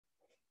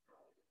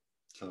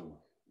So,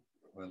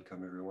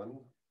 welcome everyone.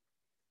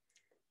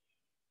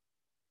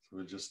 So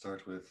we'll just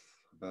start with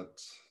about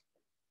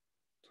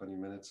 20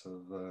 minutes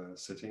of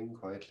sitting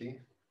quietly.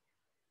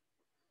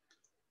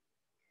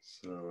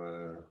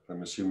 So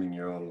I'm assuming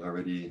you're all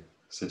already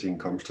sitting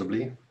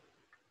comfortably.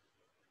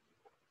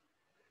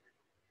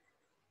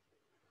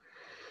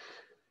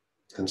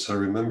 And so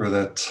remember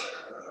that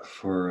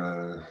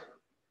for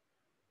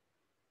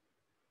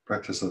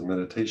practice of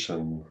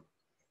meditation,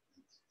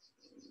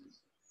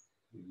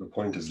 the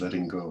point is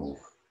letting go,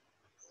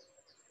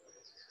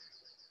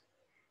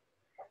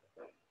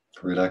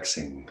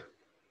 relaxing.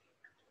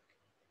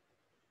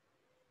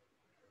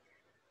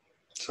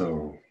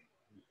 So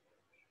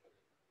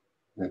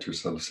let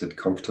yourself sit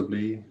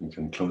comfortably. You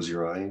can close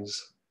your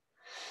eyes.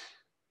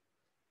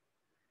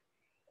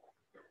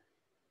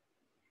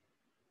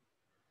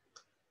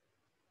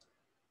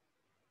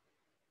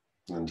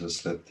 And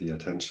just let the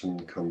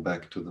attention come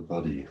back to the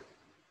body.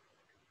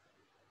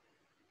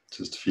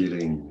 Just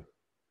feeling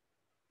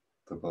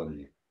the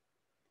body.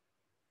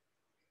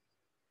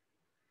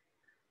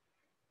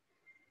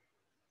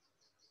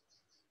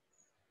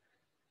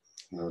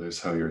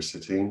 Notice how you're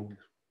sitting,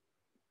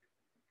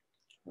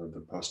 what the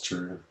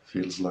posture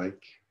feels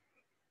like.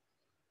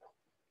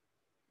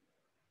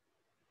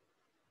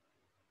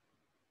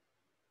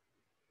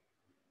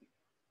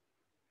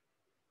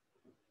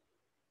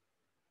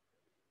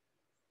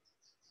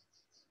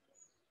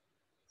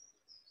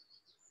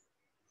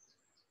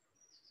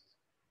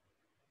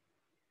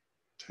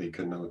 Take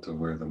a note of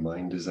where the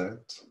mind is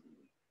at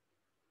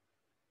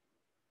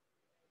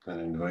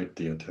and invite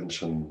the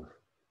attention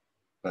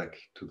back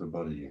to the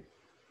body,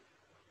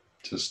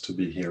 just to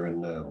be here and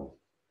now.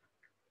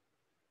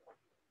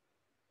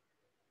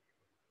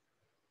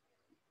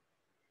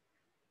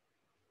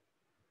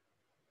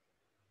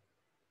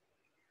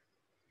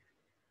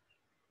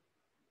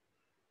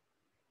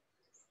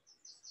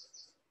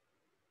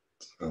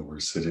 So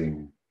we're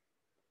sitting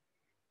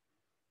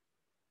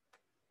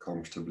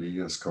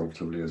comfortably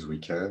as we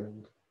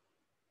can.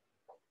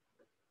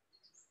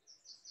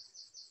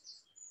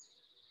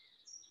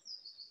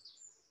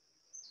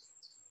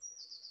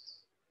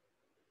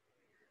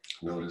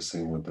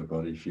 Noticing what the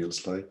body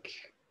feels like.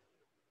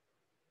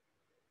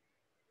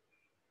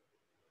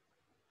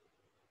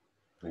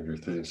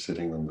 If you're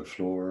sitting on the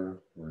floor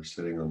or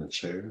sitting on a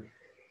chair,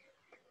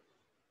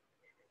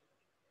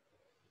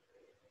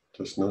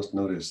 just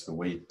notice the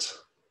weight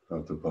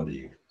of the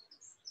body.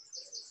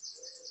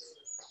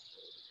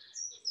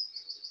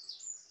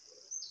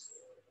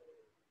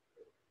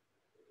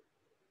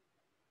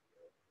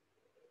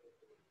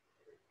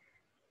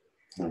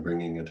 And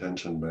bringing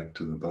attention back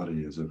to the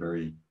body is a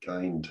very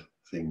kind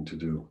thing to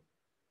do.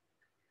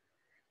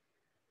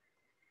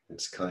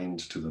 It's kind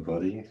to the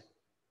body.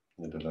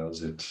 It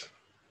allows it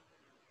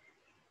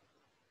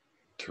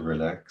to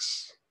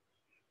relax.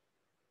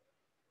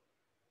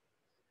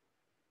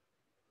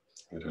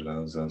 It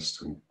allows us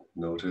to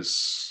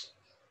notice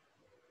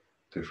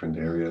different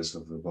areas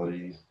of the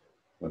body,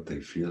 what they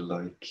feel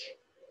like.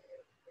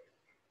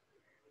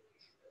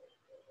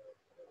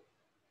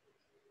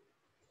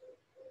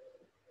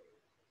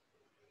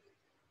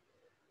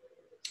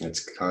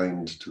 It's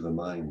kind to the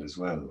mind as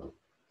well.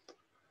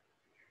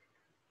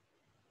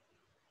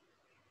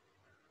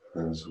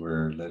 As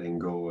we're letting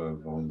go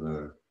of all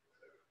the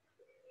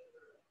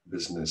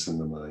business in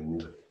the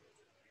mind,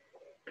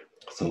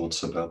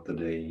 thoughts about the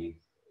day,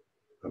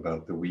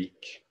 about the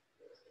week,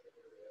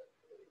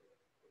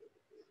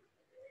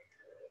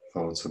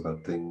 thoughts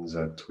about things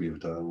that we've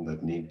done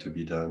that need to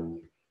be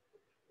done.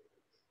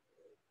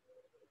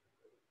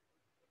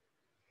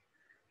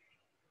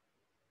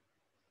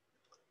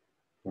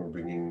 We're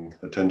bringing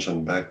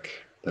attention back,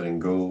 letting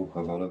go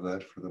of all of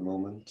that for the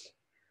moment,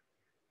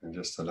 and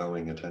just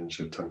allowing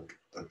attention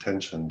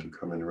to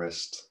come and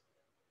rest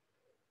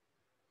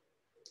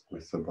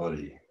with the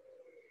body.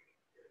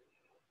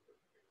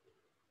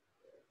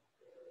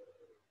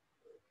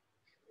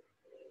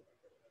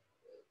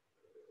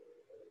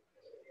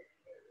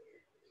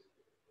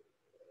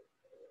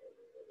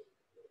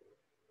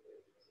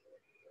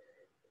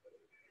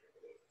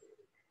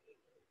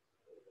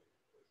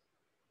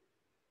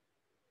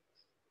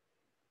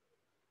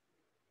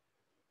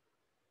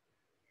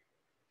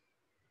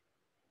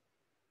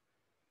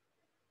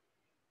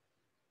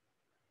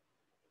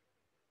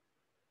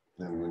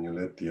 And when you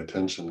let the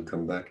attention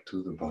come back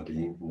to the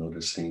body,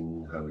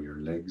 noticing how your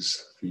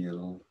legs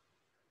feel,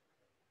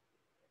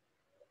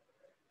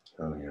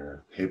 how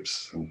your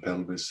hips and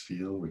pelvis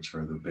feel, which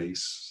are the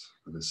base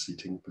for the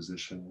seating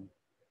position,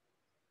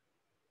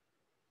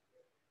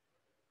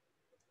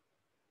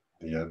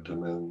 the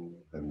abdomen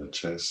and the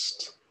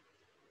chest,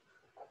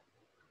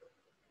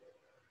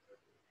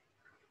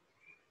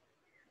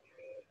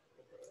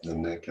 the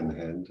neck and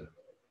head,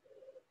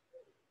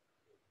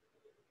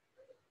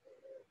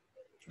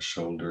 the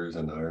shoulders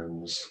and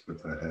arms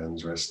with the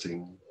hands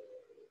resting.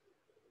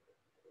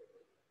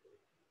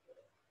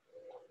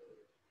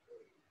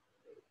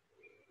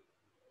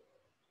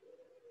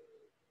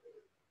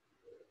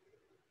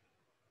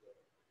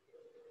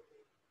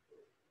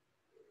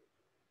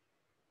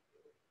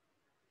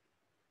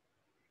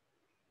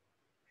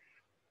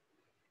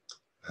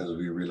 as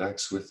we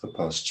relax with the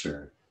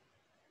posture,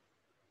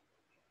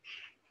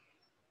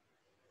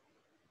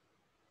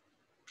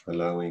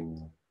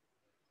 allowing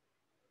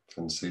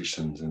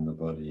sensations in the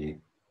body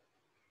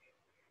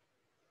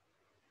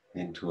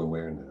into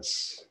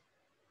awareness.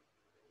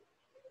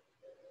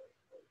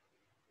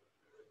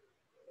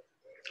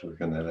 We're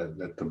going to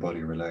let the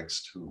body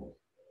relax too.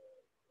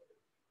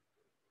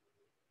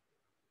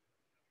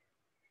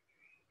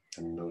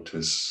 And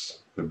notice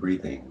the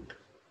breathing.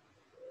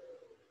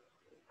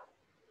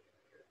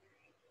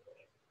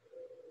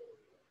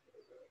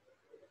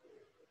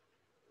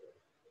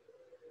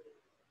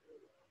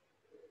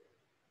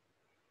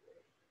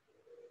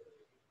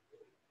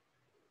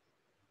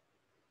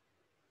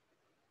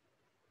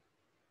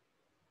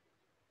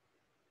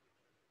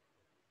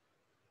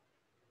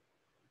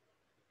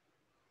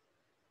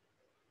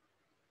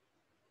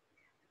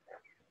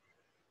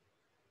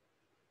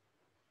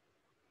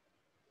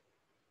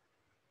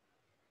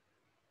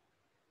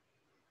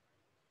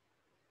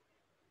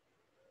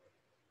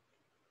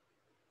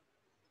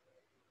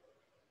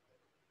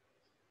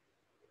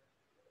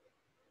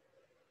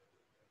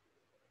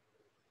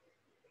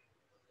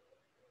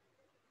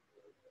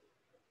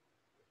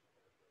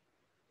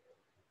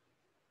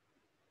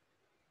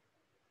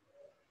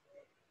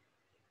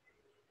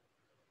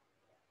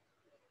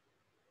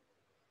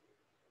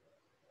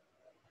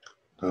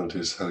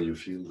 Notice how you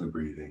feel the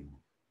breathing.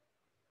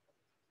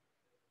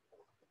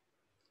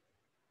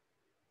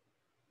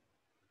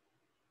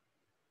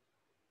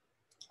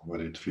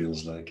 What it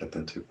feels like at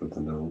the tip of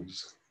the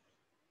nose.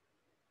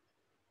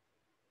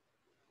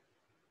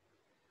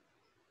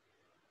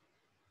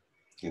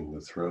 In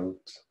the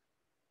throat,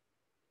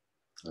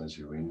 as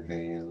you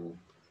inhale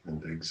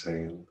and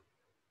exhale.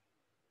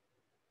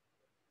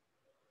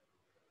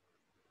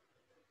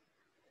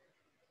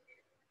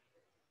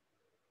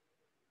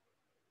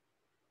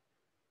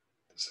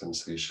 The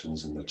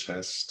sensations in the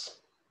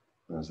chest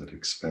as it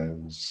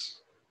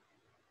expands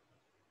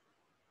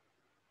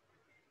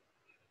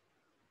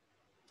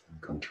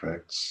and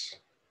contracts.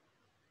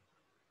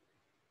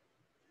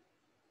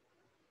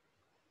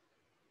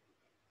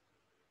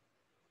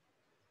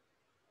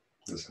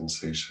 The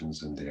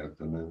sensations in the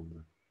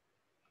abdomen.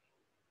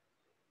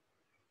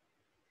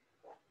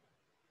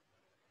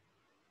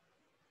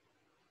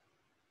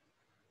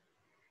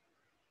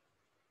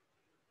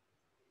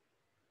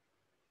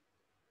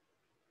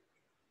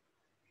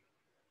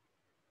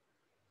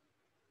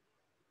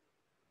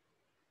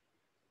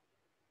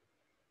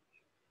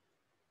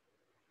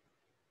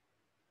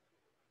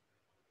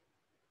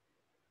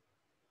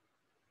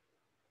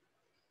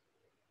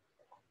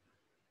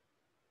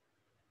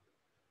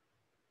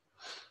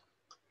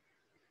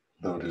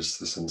 Notice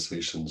the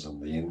sensations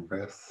on the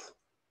in-breath,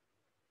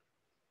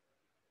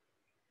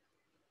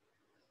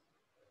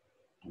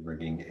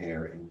 bringing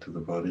air into the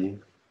body,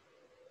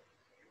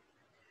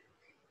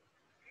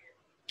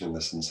 and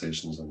the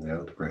sensations on the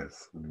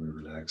out-breath when we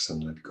relax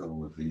and let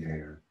go of the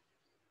air.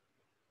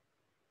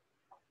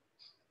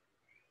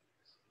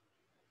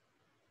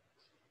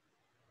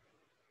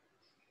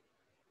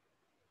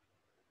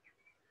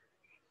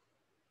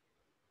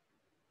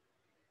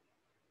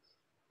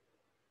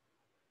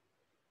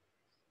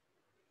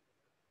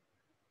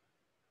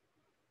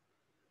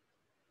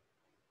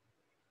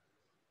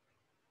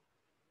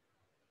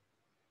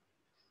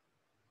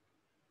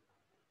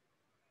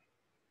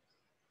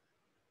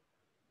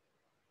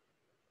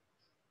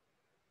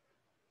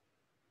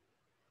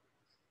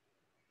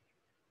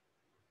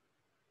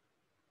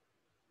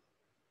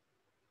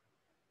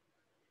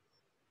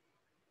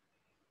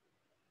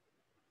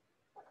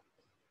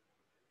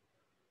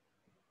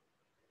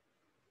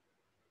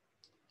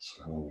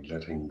 So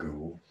letting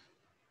go,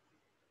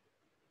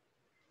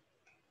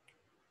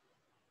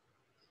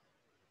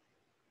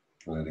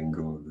 letting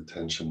go of the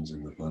tensions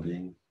in the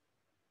body,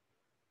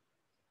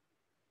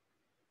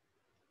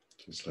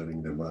 just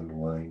letting them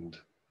unwind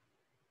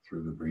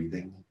through the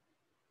breathing.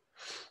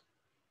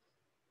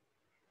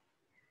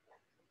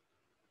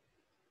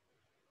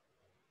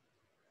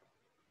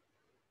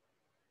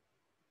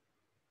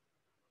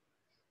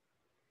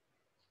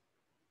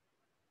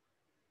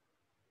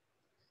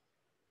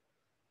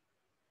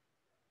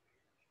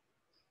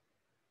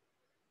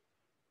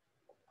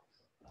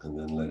 And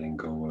then letting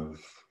go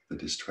of the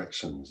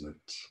distractions that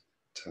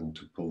tend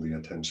to pull the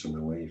attention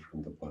away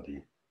from the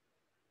body.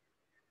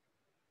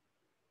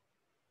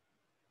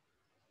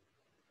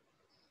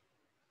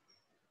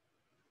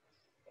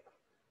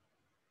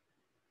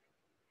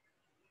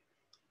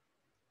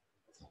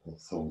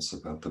 Thoughts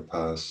about the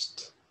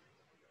past,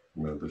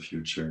 about the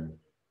future,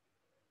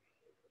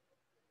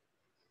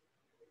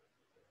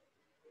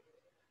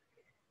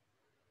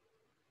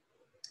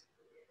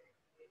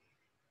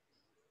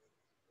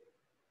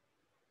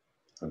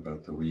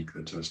 about the week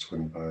that just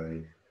went by,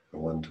 the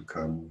one to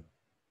come.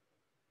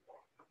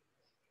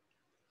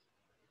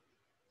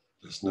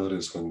 Just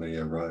notice when they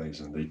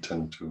arise and they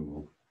tend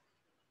to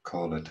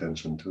call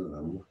attention to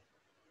them,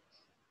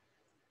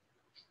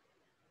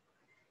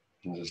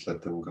 and just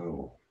let them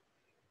go.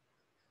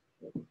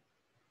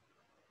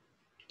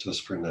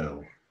 Just for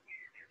now.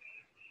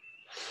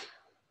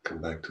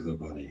 Come back to the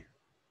body.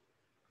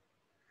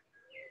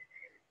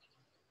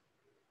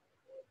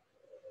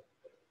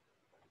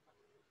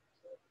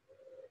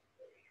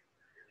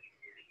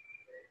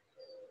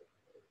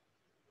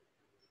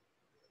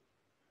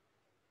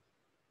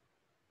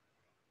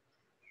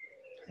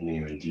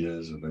 Any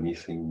ideas of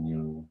anything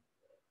you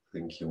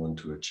think you want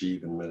to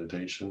achieve in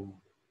meditation?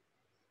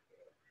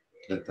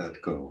 Let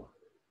that go.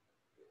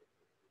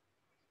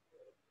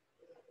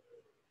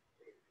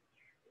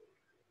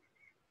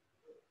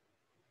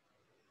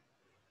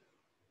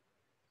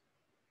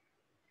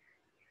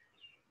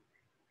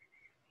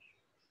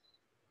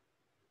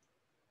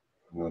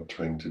 I'm not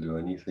trying to do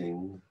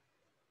anything,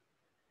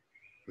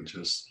 but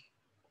just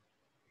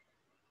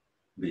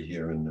be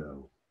here and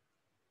now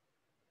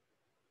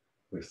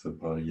with the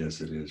body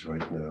as it is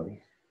right now,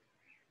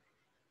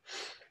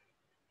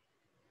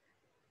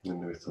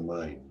 and with the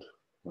mind,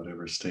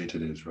 whatever state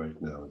it is right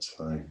now, it's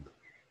fine.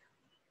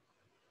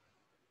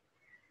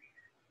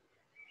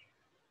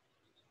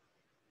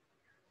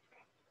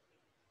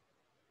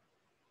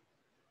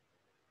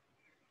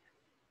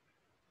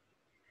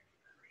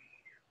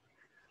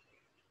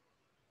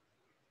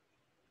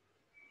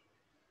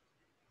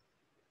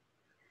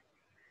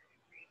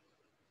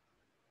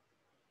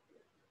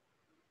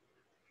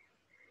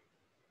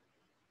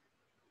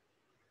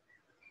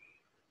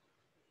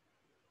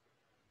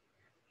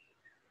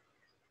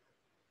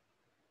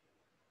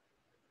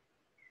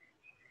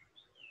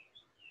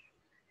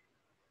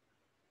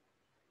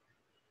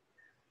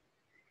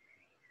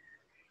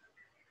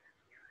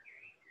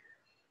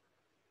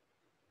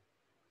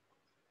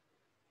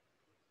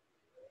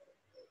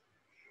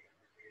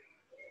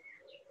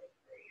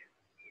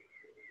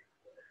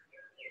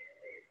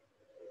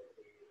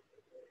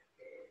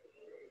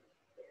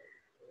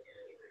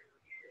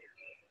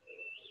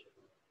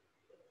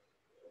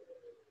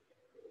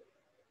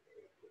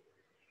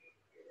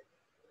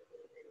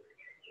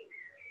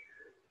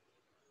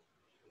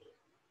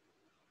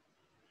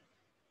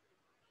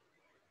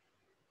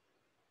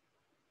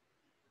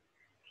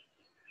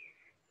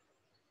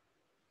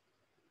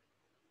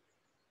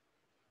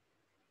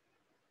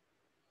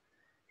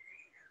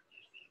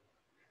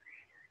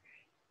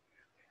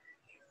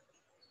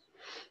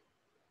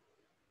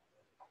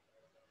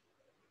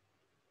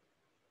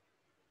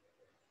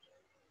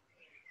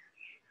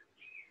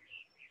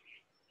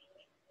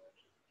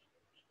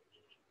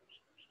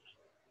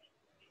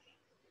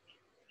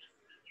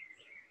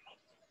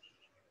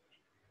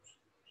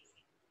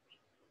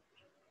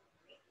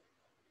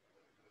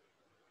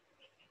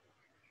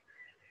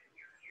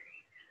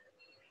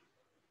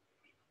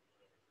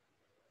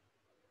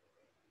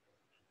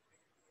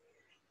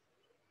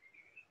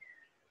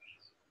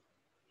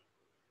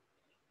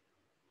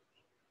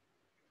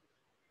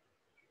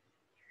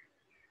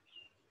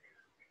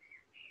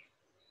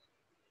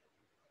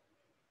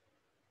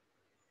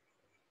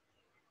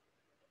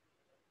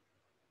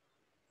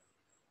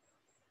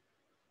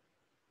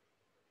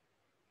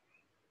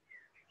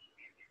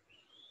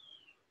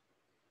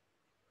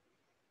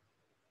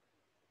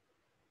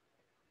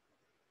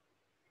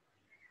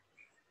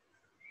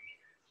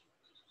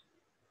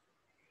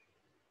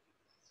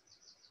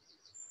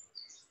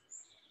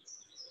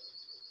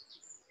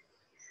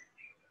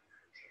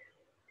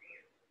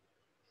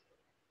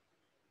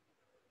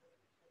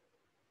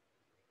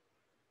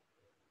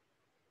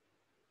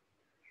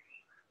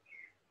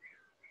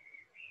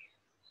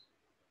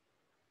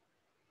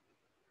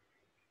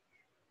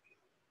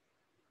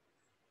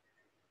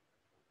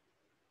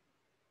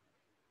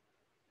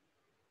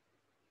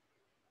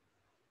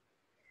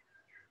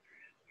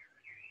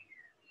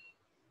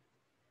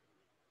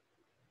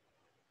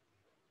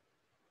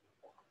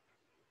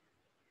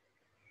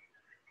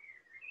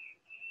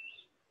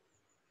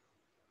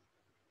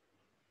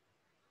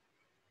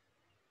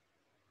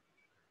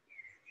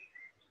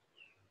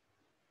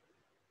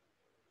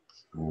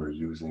 And we're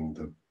using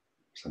the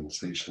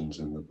sensations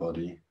in the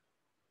body,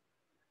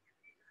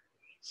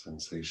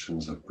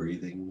 sensations of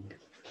breathing,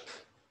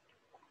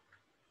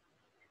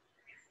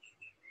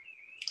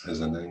 as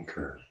an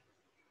anchor,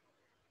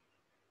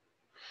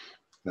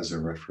 as a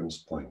reference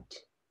point.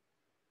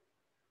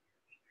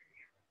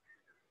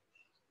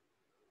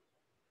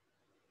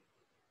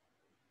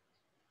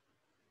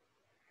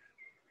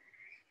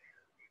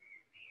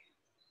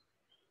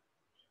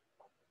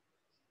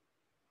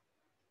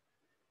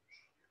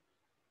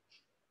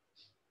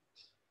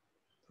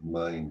 The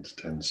mind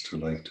tends to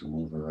like to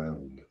move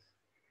around.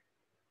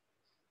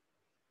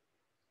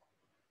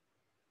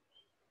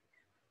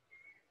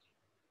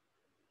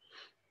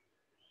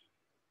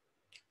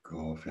 Go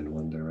off in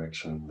one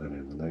direction, then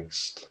in the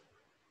next.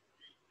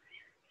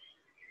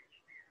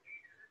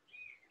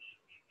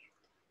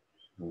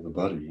 And the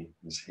body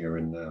is here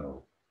and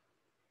now.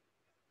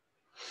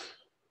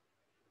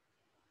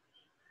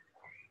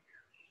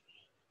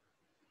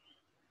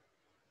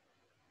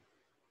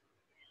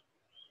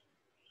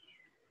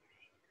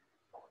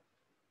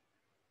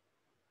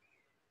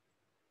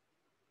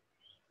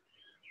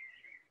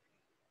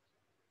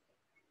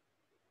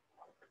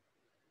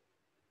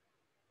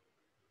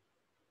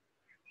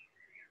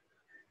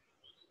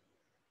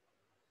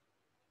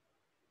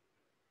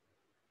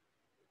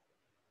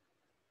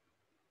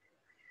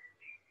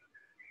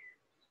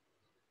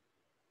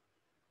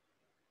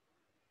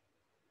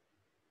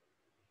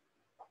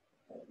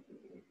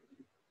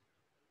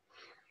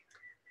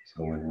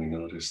 So when we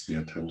notice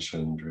the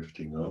attention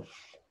drifting off,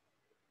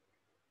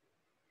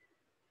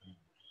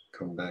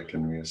 come back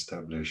and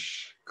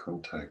reestablish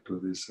contact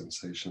with these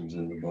sensations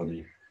in the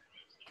body.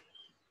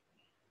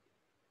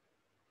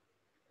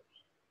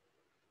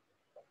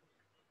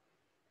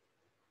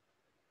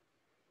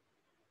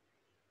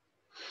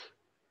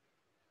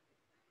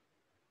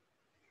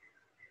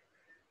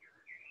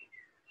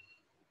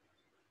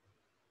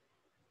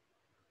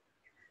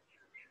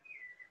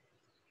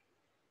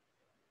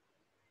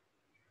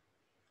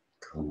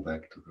 Come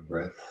back to the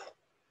breath.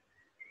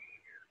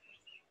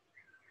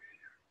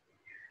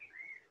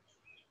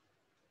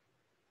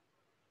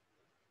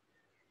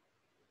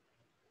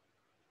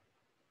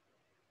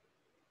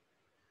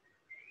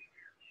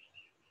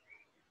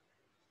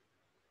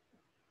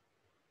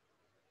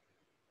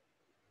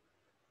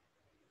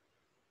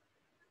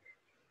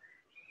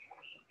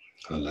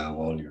 Allow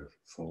all your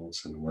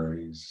thoughts and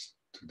worries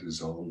to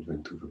dissolve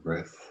into the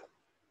breath.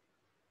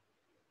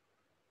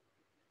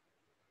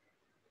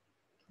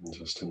 And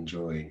just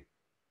enjoy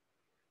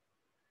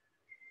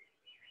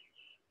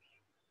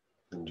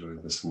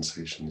the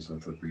sensations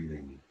of the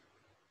breathing.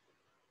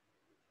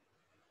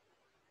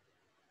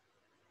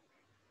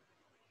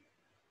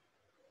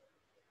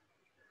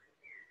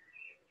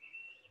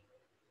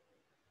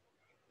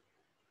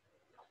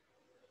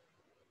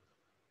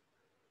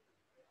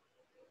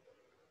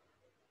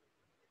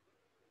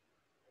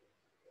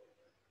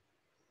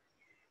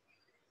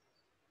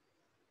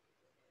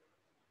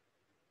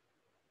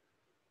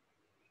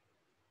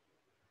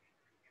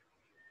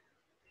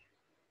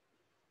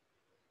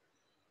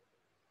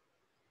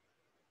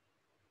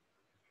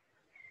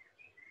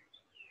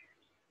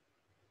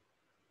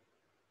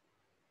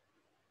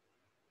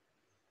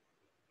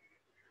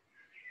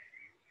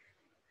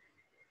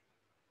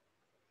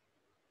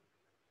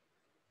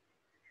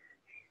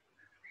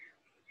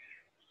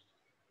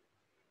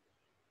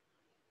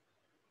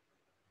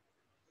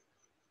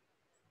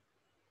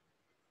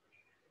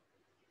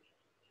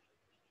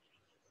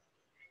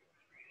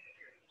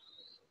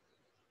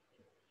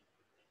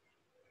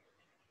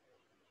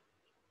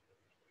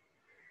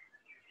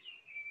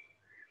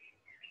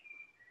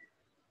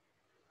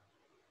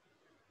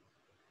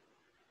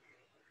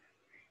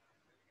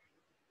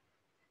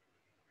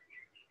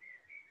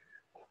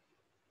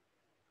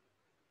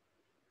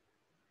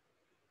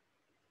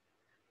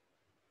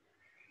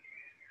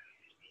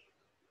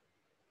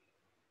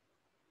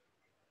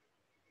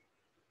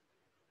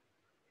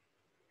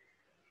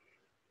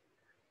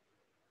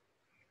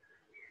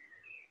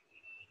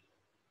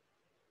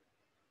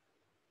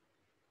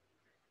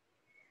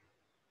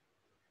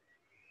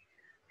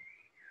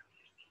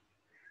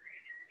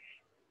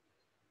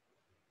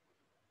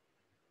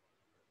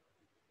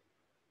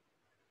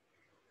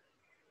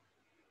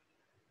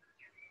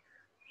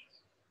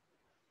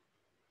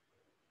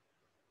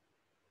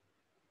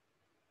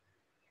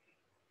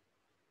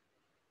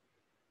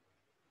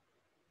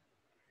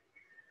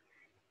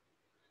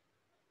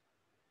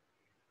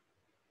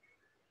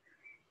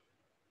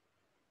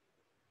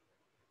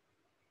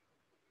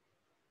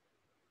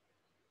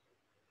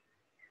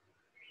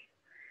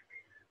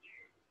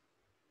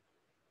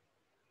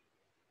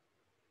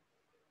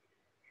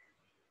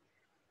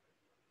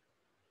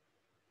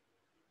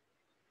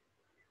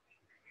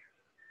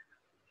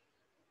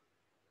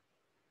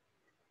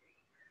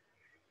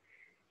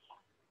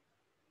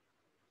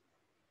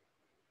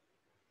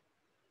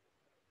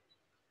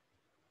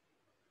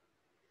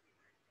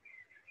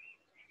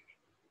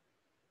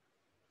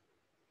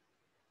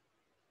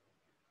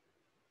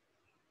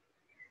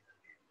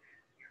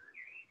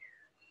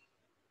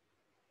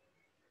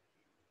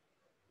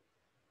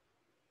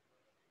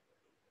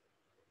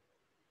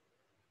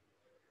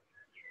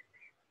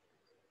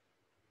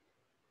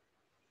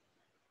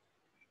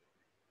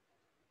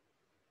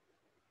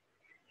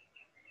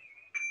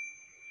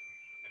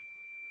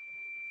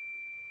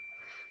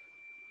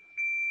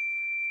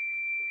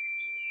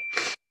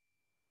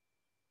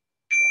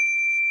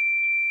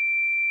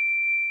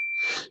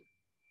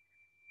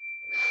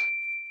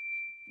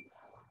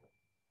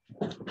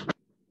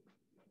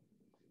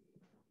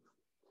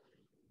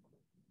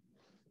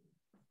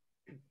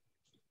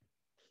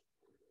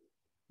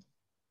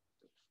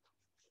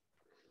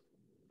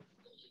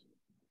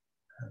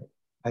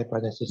 Hi,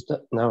 brother and sister.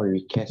 Now we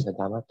recast the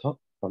Dhamma talk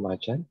from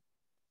Ajahn.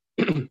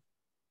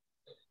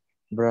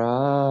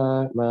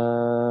 Brahma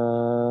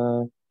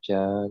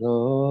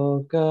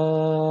Jaloka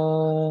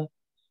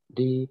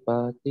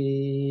Dipati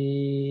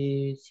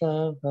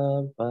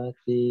Sahampati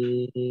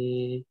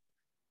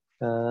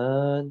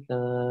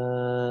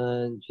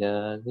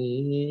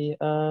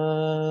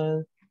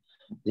Kantanjalian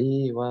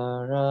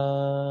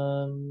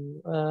Diwaram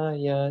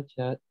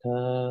Ayachata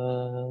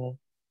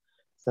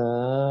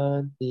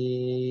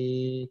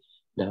Santi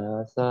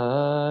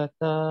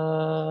Dasata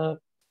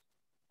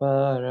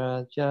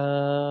Paraja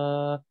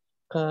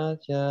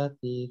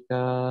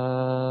Kajatika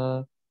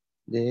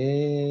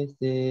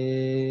Dese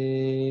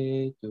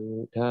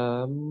Tu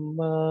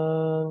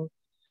Dhammang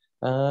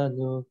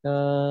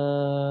Anukampiva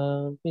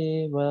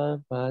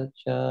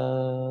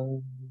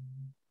vacham.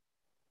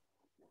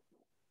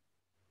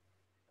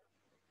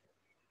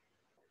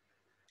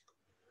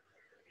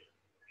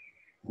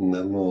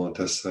 Namo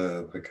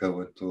tassa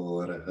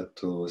bhagavato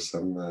arahato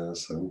samma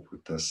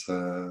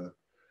sambuddhassa.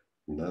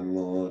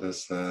 Namo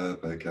tassa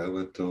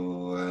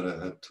bhagavato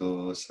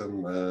arahato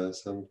samma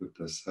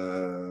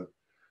sambuddhassa.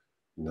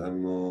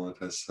 Namo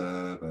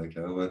tassa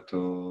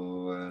bhagavato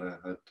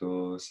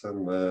arahato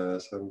samma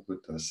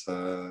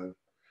sambuddhassa.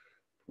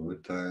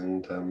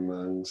 Buddhang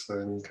dhammang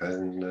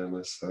sanghang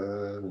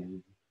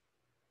namasami.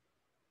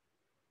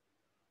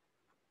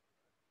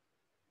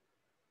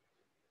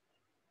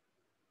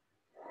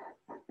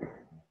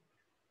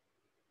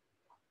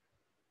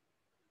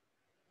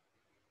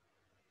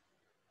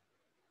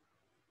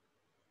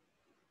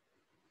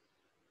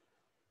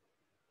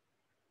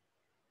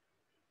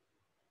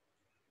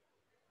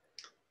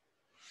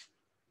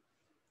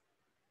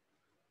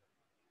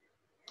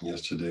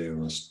 Yesterday I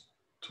was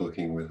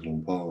talking with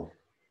Luang Por,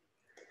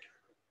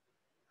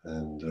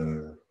 and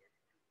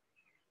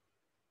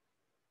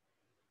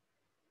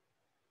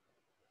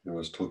I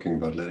was talking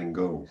about letting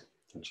go,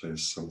 which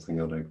is something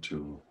I like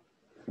to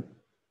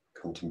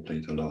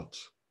contemplate a lot.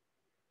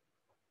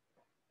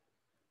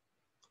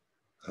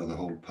 How the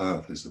whole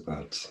path is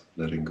about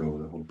letting go,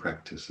 the whole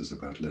practice is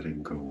about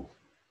letting go.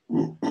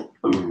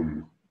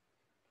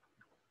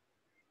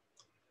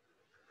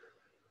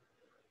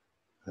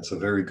 It's a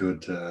very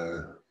good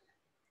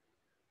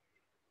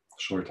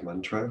short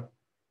mantra.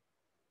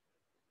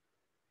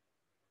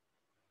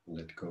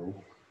 Let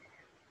go.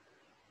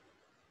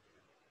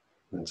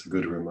 It's a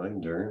good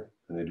reminder,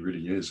 and it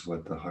really is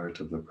what the heart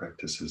of the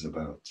practice is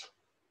about.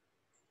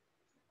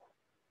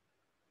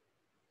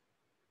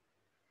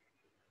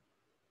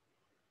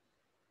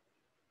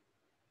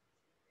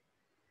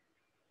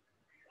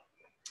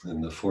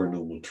 And the Four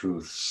Noble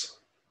Truths,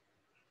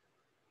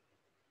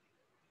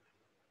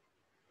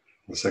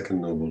 the second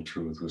noble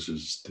truth, which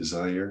is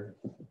desire.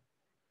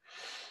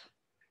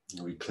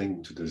 We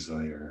cling to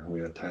desire,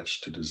 we attach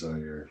to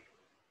desire.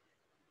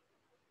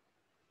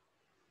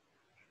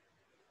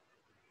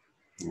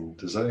 And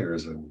desire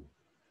is a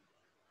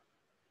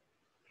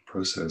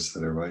process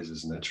that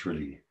arises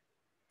naturally.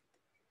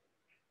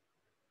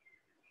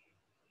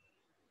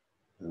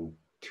 And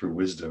through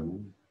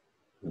wisdom,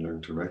 we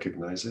learn to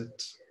recognize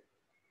it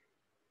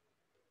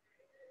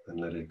and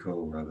let it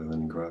go rather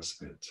than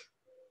grasp it.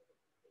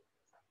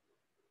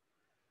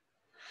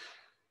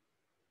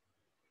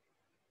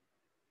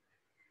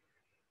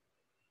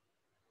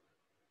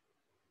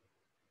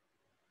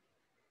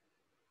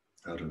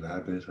 Out of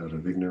habit, out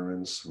of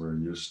ignorance, we're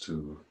used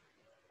to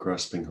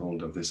grasping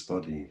hold of this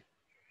body.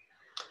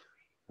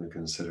 We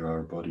consider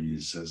our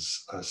bodies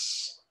as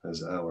us,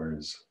 as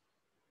ours.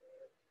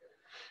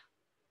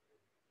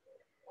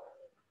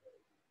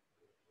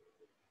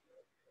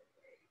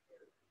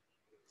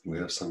 We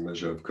have some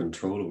measure of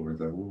control over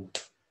them.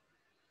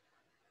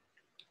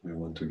 We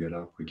want to get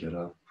up, we get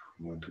up.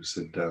 We want to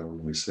sit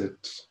down, we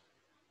sit.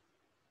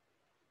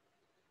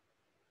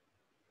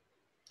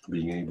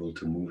 Being able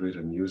to move it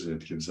and use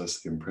it gives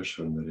us the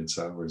impression that it's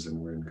ours and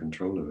we're in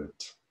control of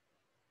it.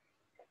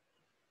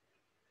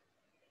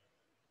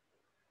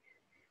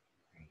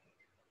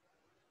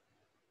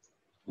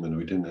 When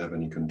we didn't have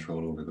any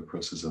control over the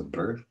process of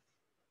birth,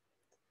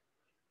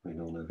 we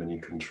don't have any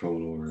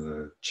control over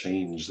the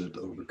change that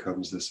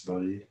overcomes this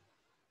body,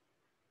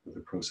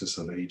 the process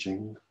of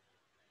aging.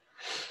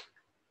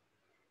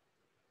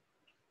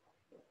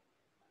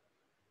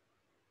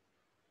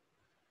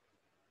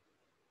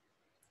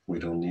 We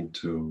don't need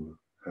to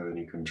have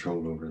any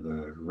control over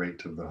the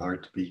rate of the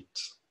heartbeat,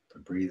 the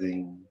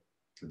breathing,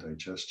 the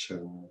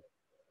digestion,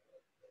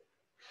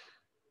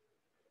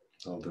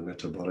 all the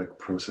metabolic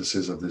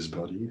processes of this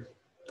body.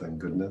 Thank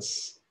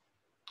goodness.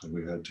 If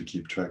we had to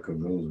keep track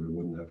of those, we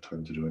wouldn't have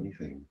time to do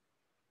anything.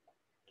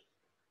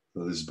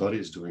 So this body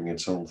is doing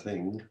its own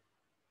thing,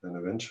 and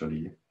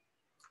eventually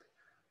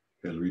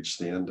it'll reach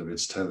the end of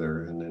its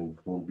tether and then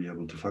won't be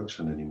able to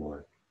function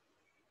anymore.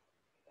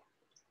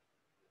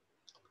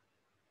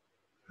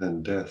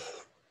 And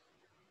death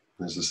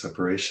is a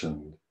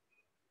separation,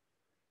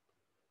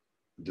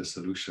 a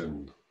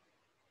dissolution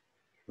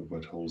of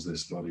what holds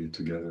this body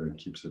together and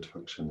keeps it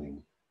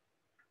functioning.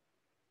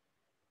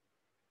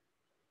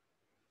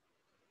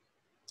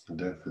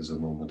 Death is a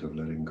moment of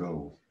letting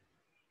go.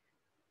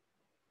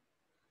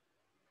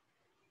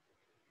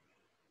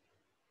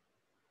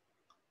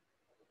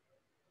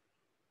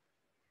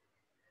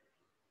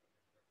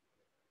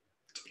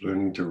 It's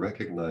learning to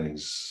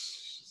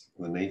recognize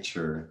the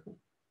nature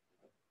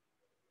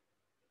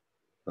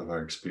of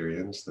our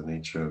experience, the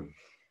nature of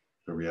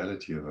the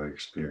reality of our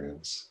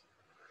experience,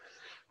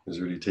 is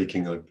really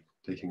taking a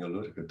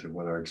look at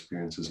what our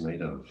experience is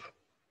made of.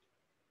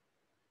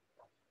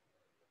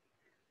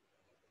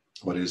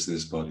 What is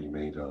this body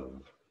made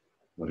of?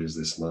 What is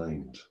this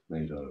mind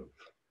made of?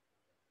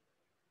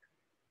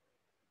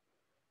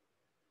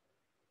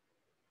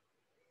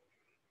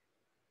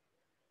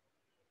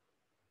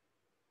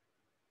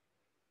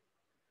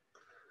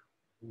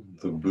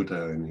 The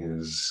Buddha, in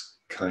his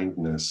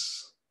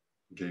kindness,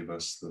 gave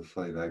us the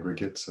 5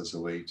 aggregates as a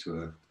way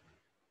to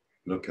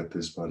look at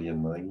this body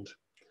and mind,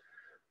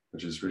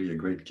 which is really a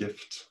great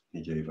gift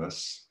he gave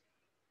us.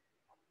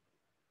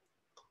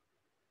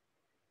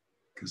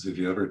 Because if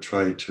you ever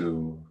try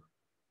to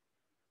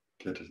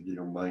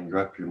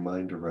wrap your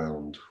mind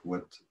around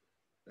what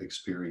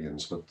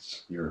experience,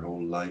 what your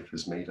whole life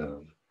is made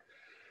of,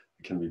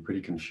 it can be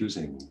pretty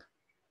confusing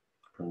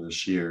from the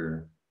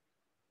sheer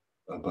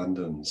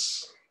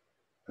abundance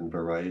and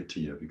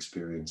variety of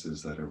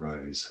experiences that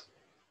arise.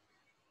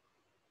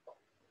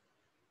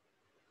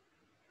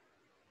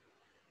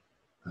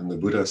 And the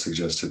Buddha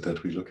suggested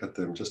that we look at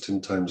them just in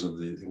terms of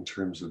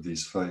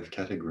these 5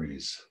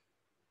 categories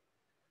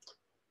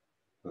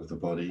of the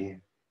body,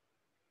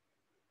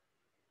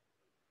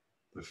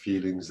 the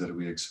feelings that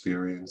we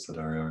experience that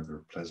are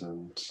either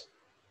pleasant,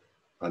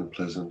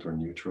 unpleasant, or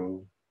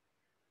neutral,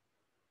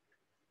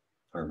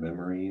 our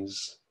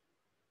memories,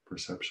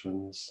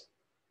 perceptions,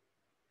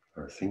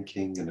 our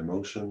thinking and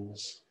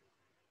emotions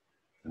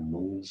and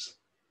moods.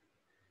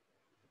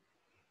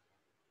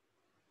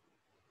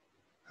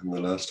 And the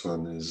last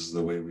one is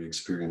the way we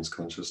experience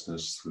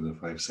consciousness through the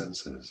 5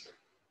 senses.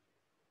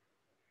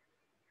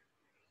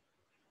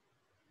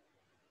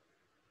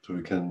 So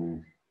we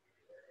can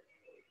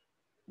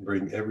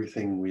bring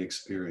everything we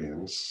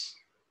experience,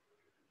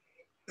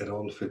 it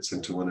all fits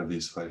into one of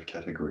these 5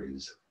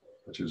 categories,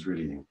 which is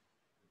really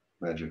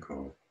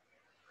magical.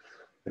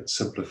 It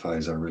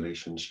simplifies our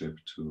relationship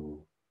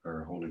to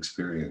our whole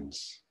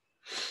experience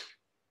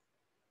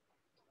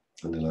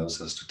and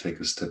allows us to take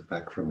a step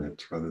back from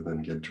it rather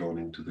than get drawn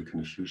into the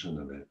confusion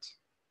of it.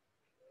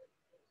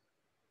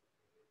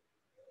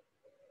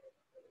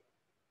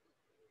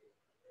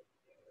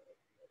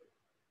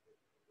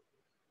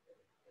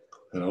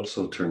 It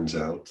also turns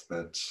out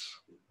that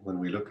when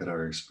we look at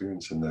our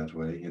experience in that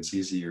way, it's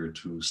easier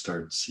to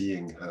start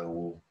seeing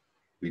how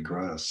we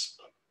grasp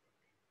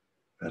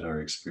at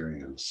our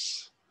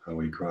experience, how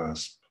we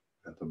grasp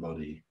at the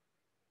body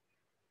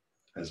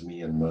as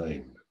me and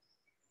mine,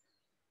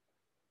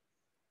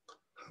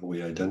 how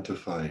we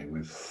identify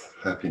with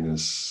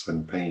happiness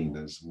and pain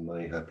as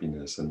my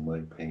happiness and my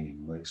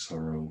pain, my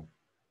sorrow,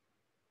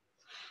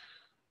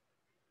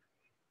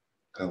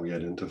 how we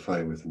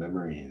identify with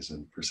memories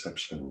and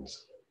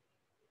perceptions.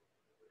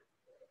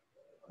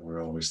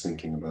 We're always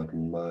thinking about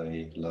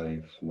my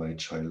life, my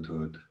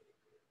childhood,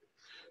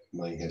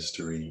 my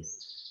history.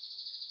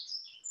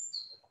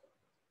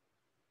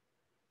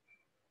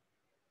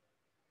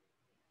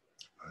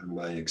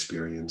 My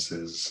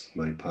experiences,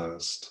 my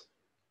past.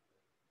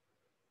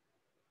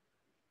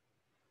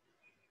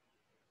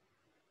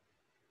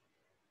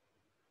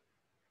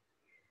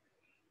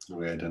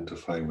 We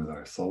identify with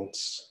our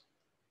thoughts,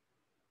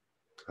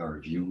 our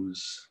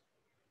views,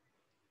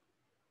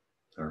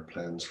 our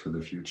plans for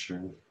the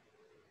future.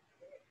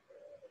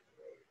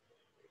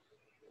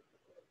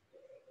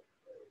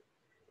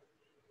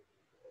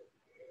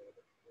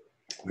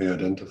 We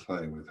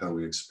identify with how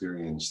we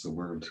experience the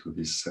world through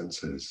these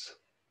senses.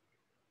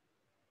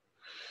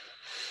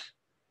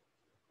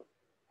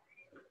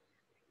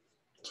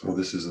 So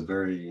this is a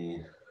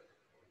very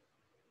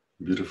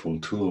beautiful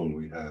tool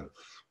we have,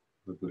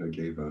 the Buddha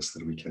gave us,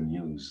 that we can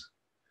use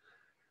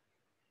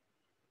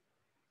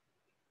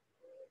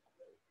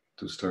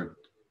to start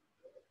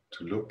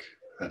to look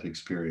at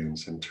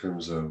experience in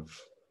terms of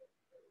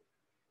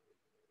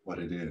what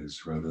it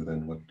is rather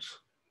than what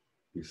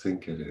we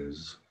think it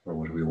is or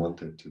what we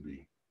want it to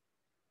be.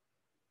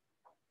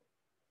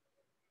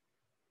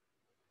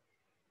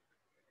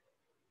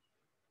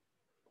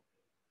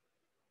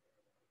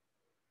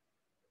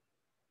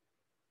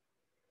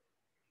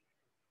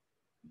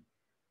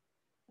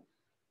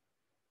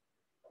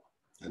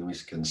 And we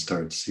can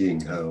start seeing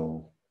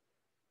how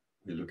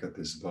we look at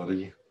this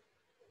body.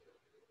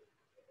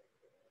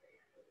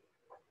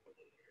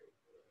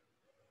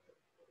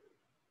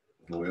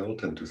 And we all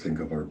tend to think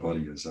of our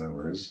body as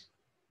ours.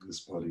 This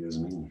body is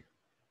me.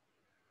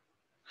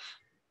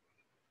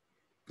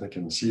 I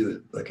can see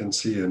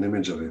an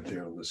image of it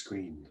there on the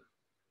screen.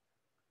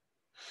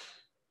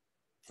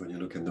 When you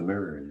look in the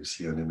mirror, you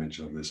see an image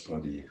of this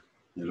body.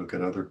 You look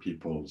at other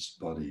people's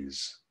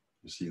bodies,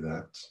 you see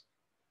that.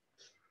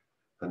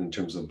 And in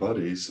terms of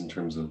bodies, in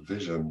terms of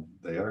vision,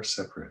 they are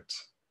separate.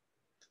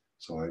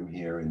 So I'm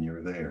here and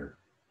you're there.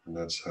 And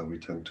that's how we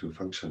tend to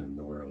function in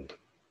the world.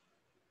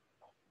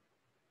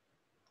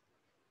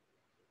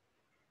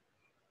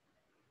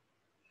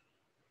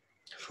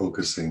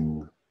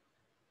 Focusing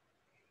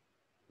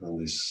on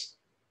these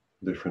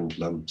different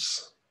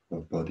lumps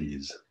of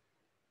bodies.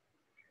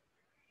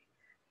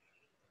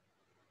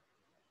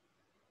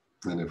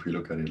 And if we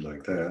look at it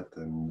like that,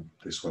 then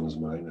this one's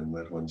mine and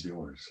that one's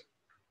yours.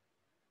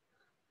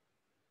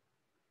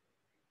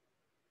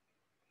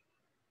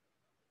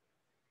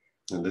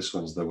 And this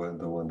one's the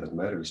one that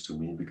matters to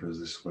me because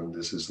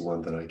this is the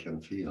one that I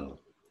can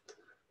feel.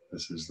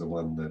 This is the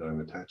one that I'm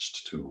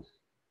attached to.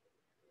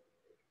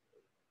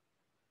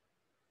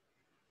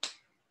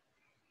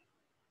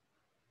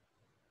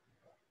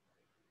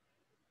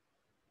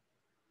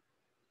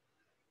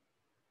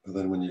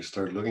 But then when you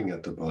start looking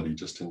at the body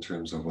just in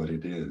terms of what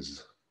it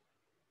is,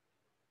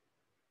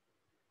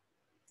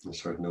 you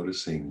start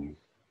noticing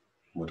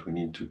what we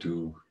need to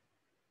do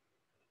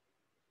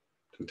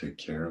to take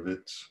care of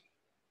it.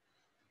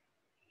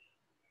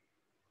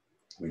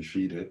 We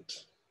feed it.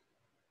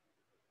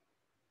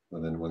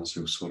 And then once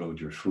you've swallowed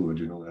your food,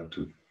 you don't have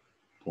to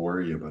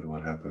worry about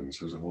what happens.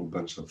 There's a whole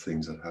bunch of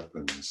things that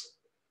happens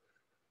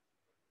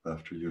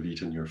after you've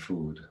eaten your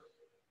food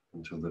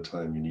until the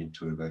time you need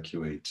to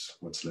evacuate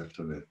what's left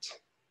of it.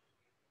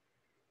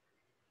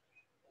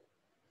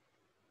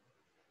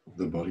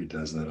 The body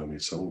does that on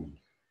its own.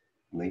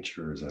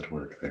 Nature is at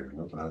work there,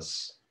 not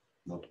us,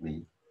 not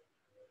me.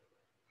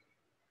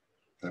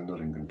 I'm not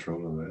in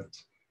control of that.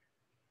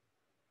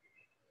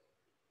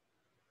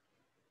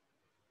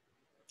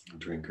 I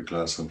drink a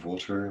glass of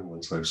water, and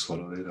once I've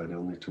swallowed it, I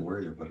don't need to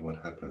worry about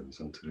what happens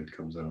until it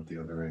comes out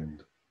the other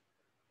end.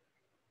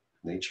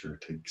 Nature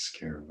takes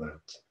care of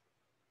that.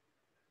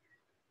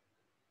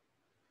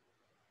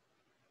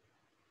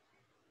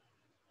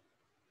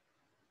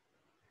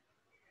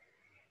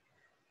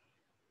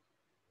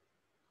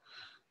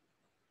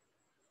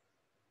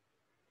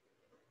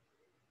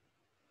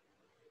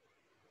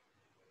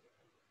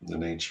 The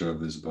nature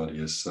of this body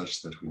is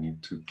such that we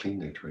need to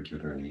clean it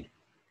regularly.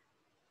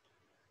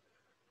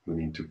 We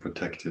need to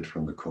protect it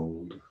from the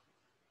cold,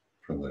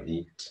 from the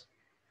heat.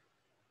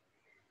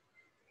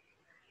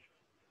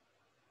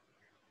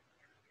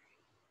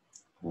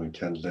 We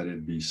can't let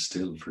it be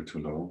still for too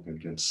long.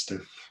 It gets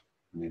stiff.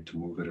 We need to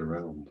move it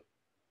around.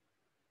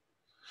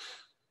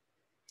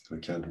 We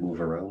can't move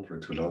around for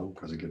too long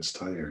because it gets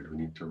tired. We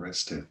need to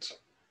rest it.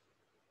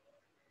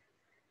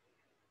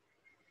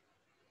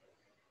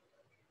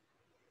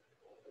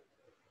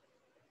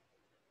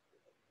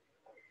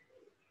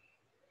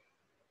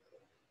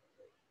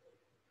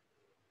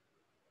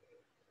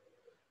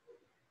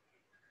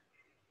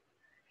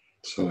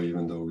 So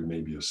even though we may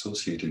be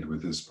associated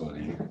with this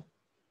body,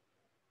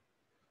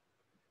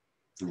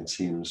 it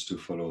seems to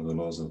follow the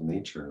laws of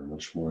nature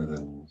much more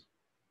than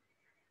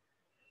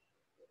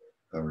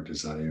our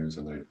desires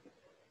and our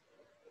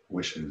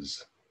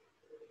wishes.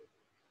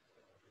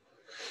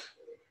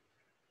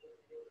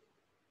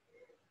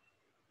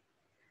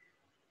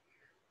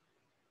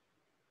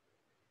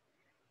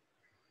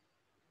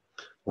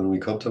 When we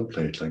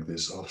contemplate like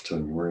this,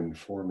 often we're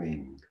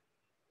informing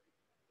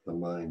the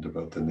mind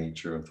about the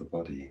nature of the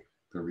body,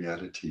 the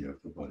reality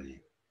of the body.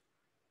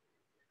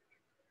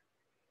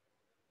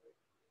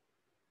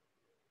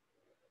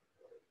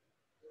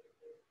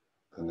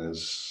 And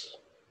as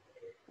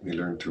we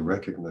learn to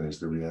recognize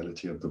the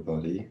reality of the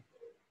body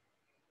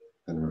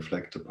and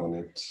reflect upon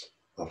it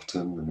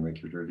often and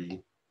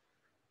regularly,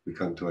 we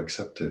come to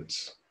accept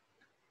it.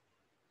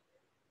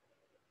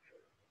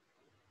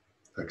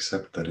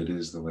 Accept that it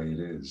is the way it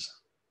is.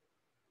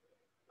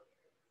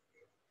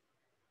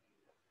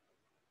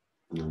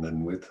 And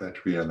then with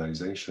that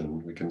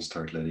realization, we can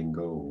start letting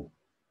go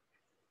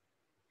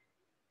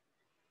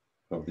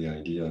of the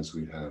ideas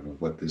we have of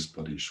what this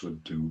body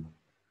should do,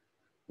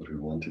 what we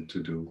want it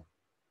to do,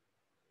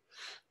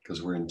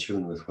 because we're in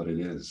tune with what it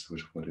is,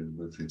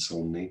 with its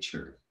own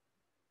nature.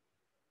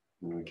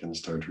 And we can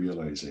start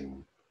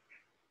realizing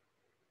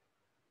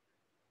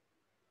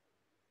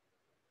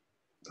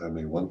I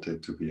may want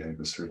it to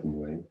behave a certain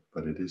way,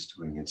 but it is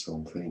doing its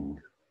own thing.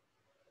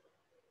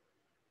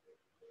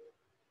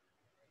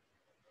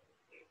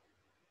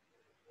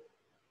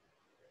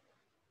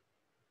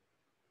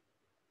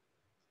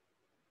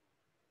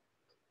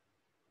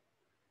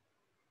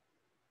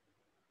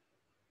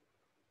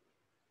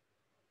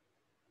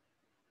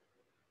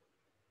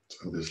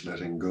 So this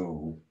letting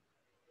go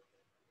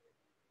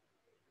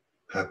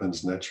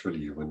happens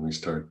naturally when we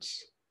start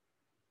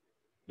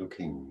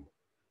looking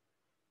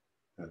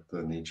at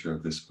the nature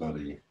of this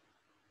body.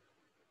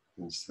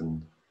 It's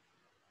the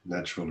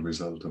natural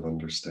result of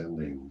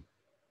understanding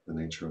the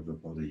nature of the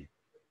body.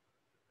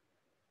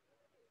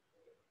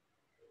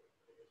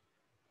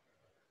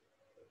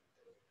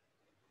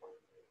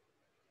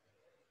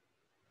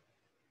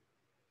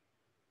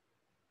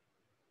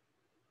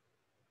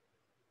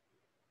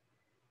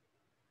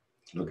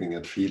 Looking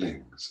at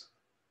feelings,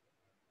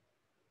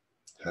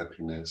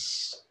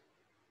 happiness,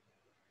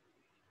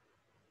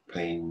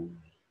 pain,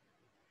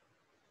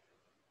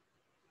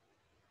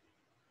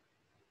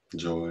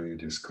 joy,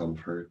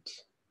 discomfort,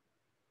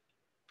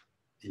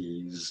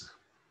 ease,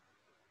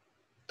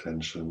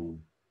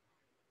 tension,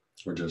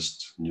 or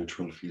just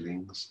neutral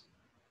feelings.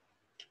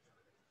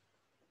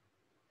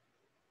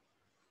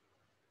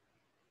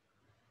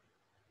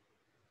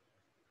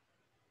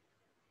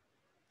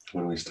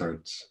 When we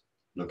start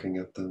looking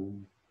at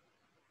them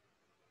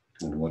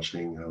and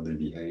watching how they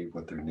behave,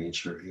 what their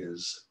nature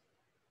is,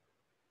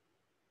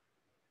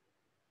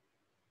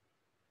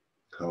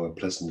 how a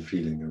pleasant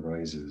feeling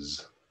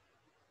arises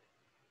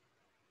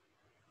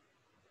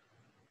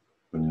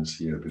when you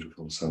see a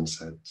beautiful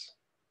sunset,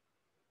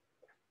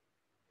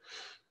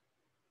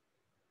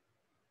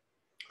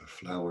 a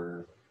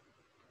flower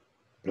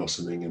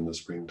blossoming in the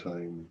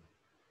springtime,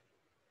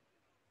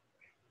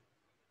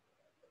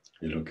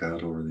 You look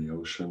out over the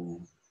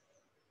ocean,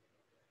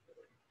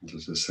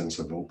 there's a sense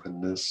of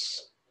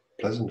openness.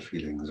 Pleasant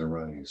feelings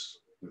arise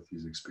with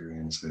these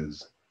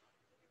experiences.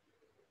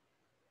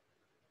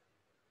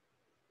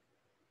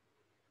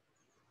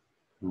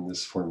 And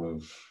this form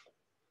of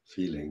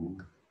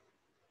feeling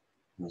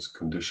is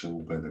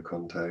conditioned by the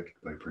contact,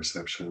 by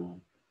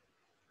perception.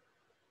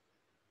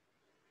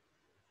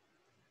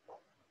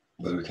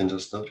 But we can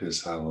just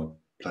notice how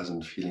a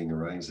pleasant feeling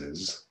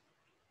arises.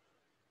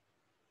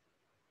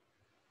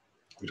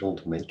 We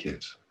don't make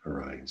it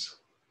arise.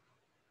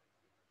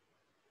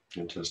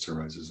 It just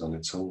arises on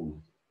its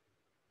own,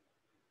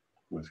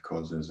 with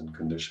causes and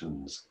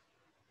conditions.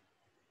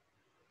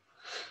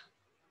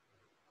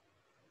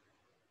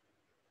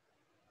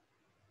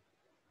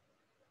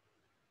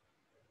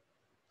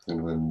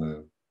 And when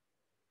the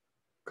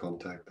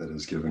contact that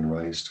has given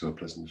rise to a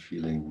pleasant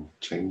feeling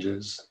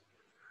changes,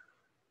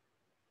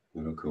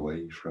 we look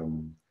away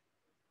from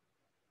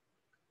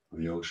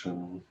the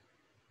ocean,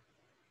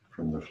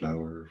 from the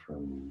flower,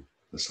 from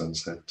the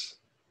sunset,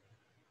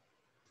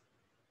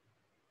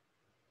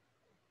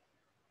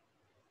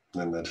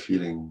 and that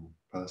feeling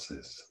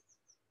passes.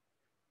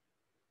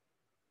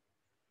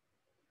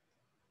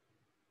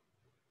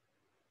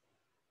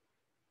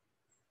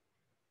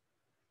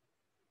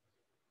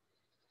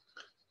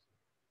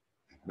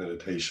 In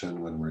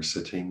meditation, when we're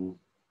sitting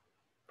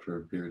for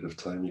a period of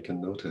time, you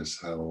can notice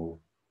how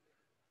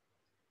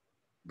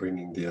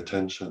bringing the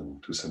attention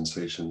to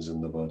sensations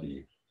in the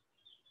body.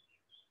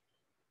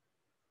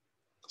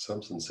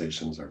 Some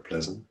sensations are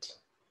pleasant.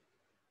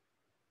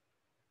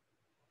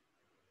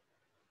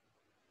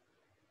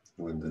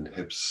 When the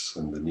hips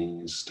and the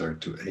knees start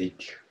to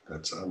ache,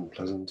 that's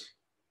unpleasant.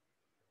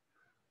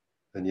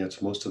 And yet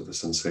most of the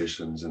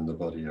sensations in the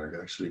body are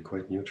actually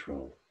quite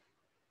neutral.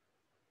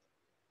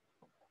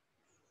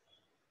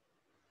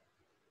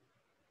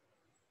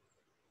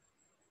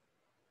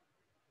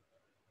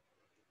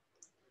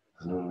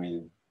 And when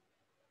we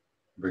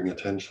bring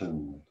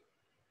attention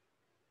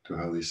to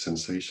how these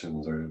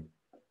sensations are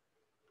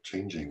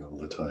changing all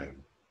the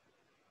time,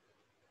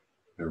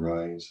 they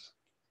arise,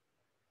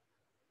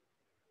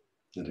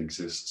 it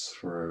exists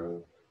for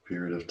a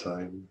period of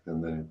time,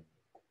 and then it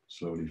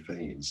slowly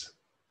fades.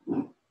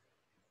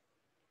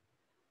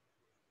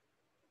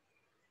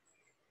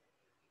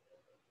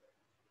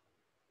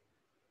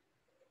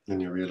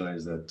 And you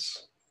realize that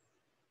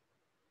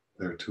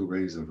there are two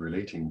ways of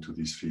relating to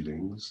these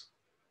feelings.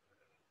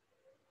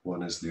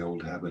 One is the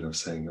old habit of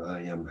saying,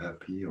 I am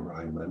happy or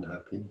I'm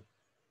unhappy.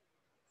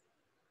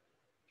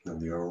 And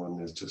the other one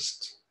is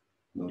just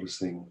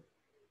noticing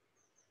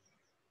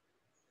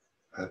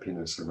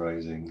happiness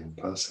arising and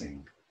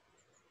passing,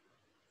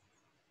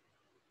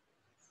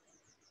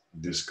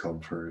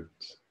 discomfort,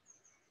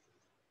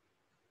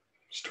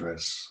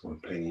 stress or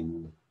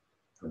pain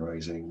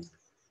arising.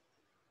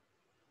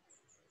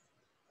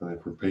 And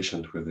if we're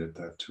patient with it,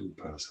 that too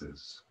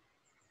passes.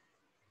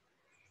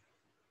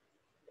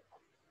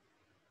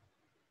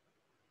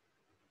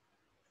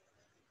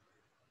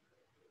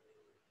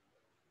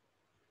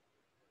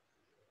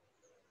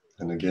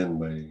 And again,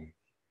 by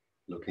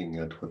looking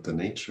at what the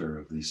nature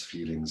of these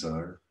feelings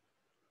are,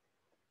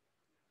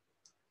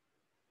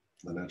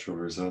 the natural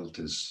result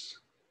is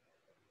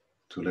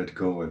to let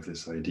go of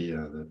this idea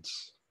that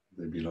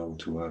they belong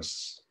to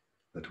us,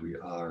 that we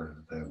are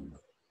them.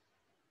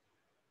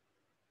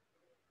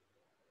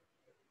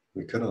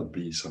 We cannot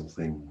be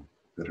something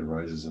that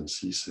arises and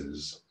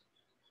ceases.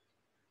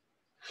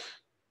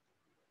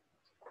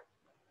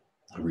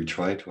 We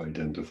try to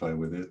identify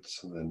with it,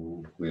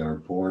 then we are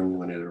born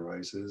when it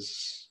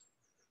arises,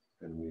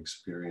 and we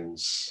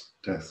experience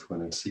death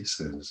when it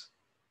ceases,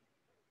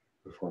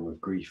 a form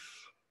of grief.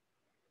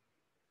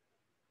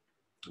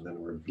 And then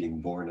we're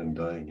being born and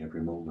dying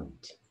every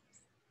moment.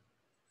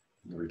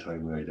 Every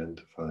time we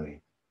identify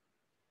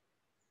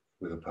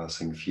with a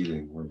passing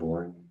feeling, we're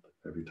born.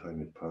 Every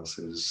time it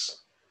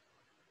passes,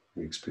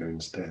 we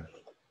experience death.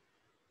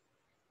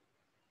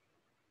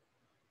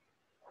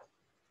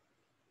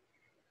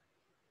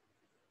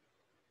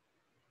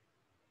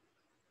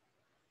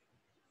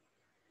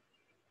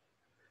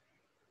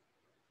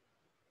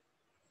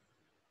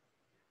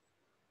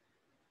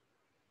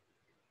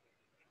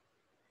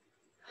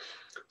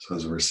 So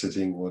as we're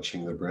sitting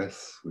watching the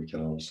breath, we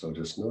can also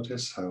just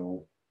notice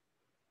how,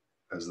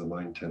 as the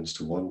mind tends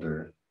to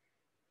wander,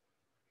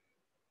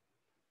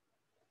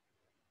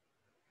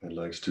 it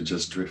likes to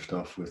just drift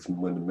off with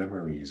when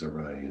memories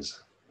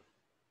arise.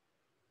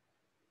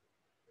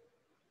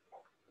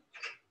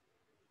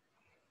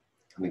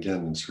 And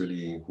again, it's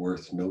really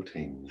worth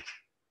noting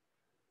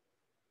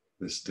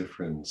this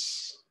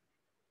difference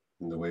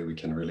in the way we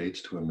can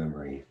relate to a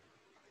memory.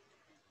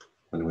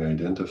 When we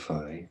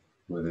identify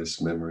with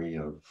this memory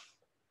of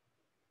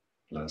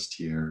last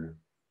year,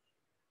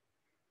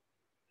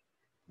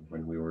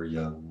 when we were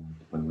young,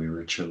 when we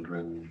were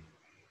children,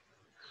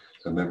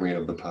 a memory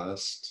of the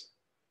past,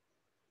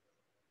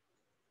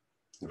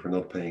 if we're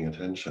not paying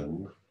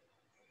attention,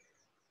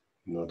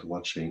 not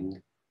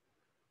watching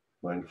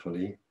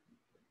mindfully,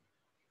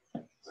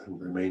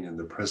 and remain in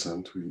the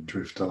present, we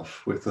drift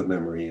off with the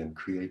memory and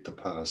create the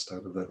past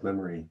out of that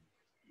memory.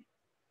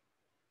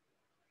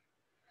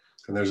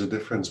 And there's a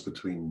difference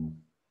between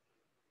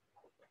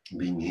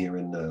being here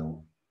and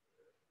now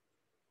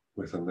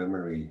with a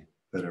memory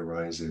that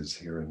arises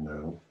here and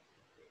now.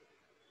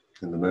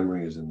 And the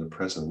memory is in the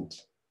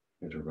present,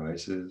 it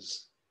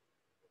arises.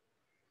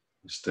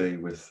 We stay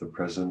with the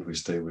present, we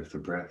stay with the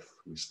breath,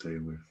 we stay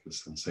with the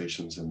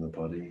sensations in the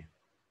body.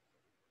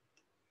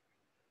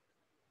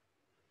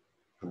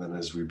 And then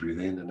as we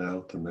breathe in and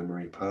out, the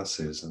memory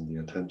passes and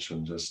the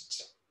attention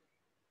just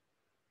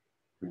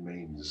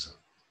remains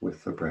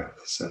with the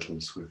breath,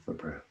 settles with the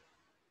breath.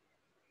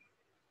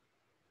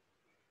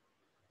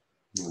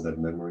 And that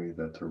memory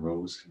that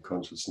arose in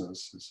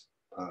consciousness is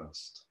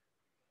past.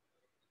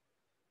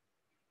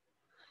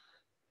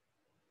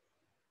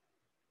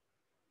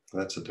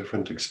 That's a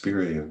different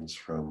experience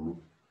from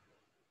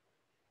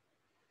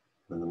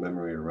when the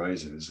memory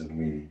arises and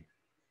we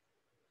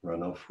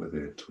run off with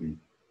it, we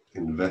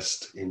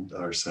invest in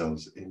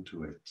ourselves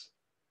into it.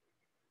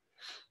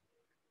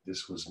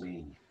 This was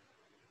me.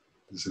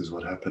 This is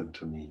what happened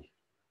to me.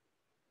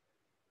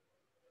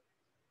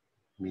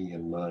 Me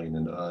and mine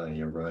and I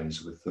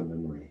arise with the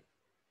memory.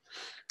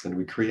 And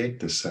we create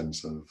this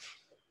sense of,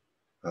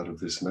 out of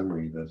this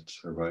memory that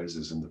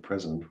arises in the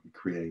present, we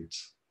create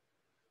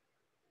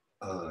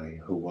I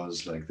who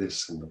was like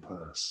this in the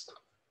past.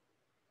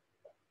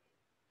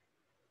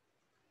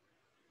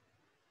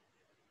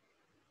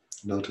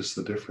 Notice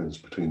the difference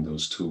between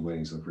those two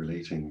ways of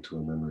relating to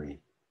a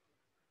memory.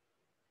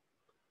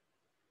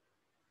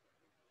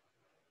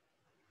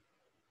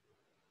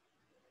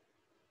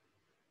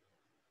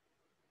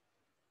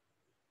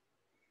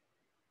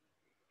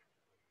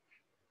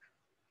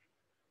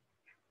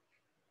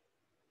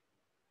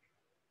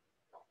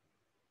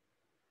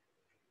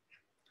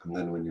 And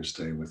then when you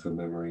stay with the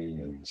memory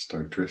and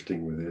start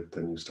drifting with it,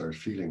 then you start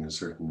feeling a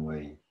certain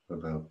way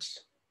about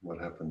what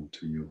happened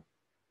to you.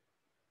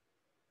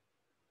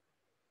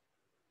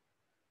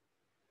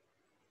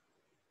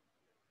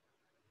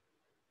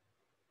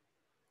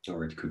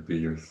 Or it could be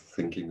you're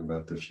thinking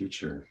about the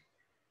future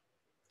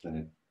and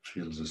it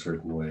feels a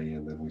certain way,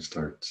 and then we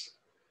start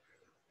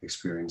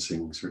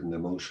experiencing certain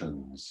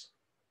emotions.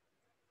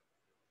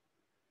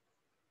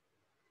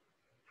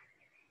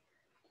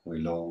 We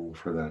long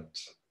for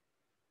that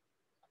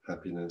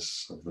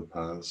happiness of the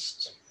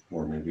past,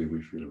 or maybe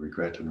we feel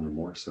regret and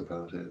remorse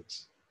about it.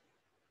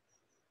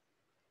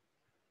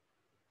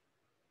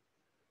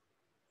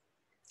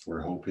 We're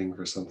hoping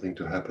for something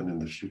to happen in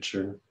the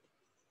future.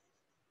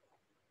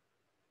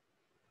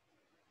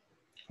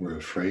 We're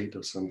afraid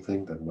of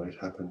something that might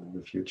happen in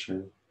the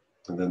future.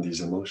 And then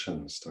these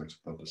emotions start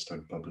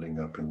bubbling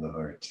up in the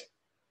heart.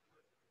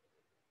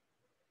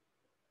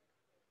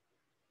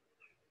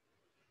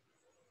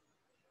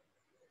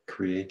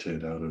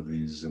 Created out of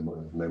these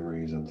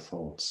memories and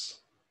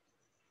thoughts.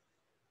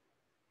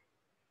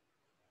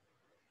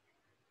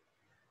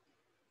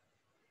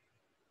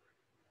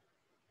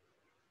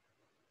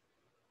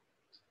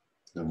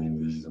 I mean,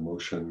 these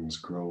emotions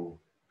grow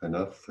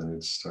enough and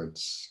it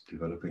starts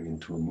developing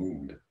into a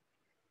mood.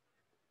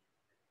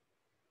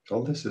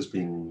 All this is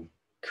being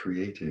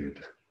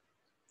created,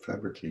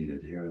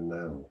 fabricated here and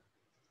now.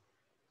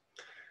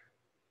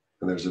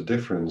 And there's a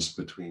difference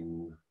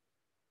between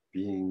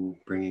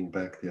bringing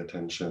back the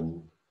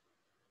attention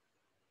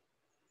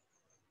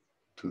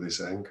to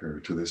this anchor,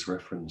 to this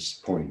reference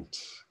point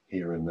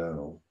here and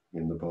now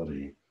in the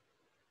body,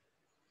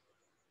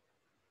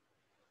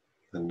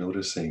 and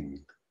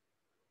noticing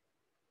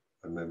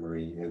a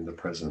memory in the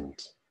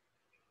present,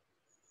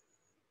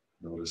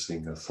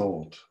 noticing a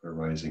thought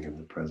arising in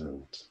the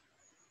present,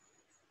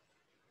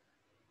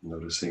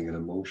 noticing an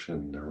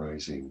emotion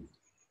arising,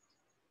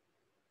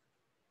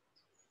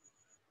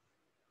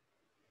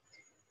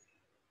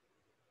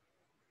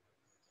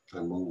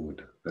 a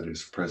mood that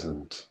is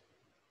present.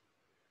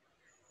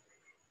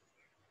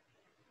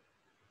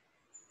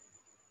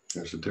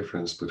 There's a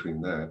difference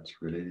between that,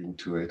 relating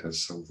to it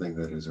as something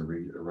that is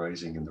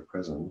arising in the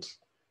present,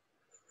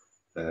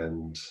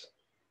 and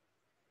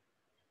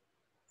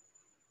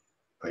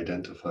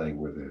identifying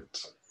with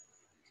it.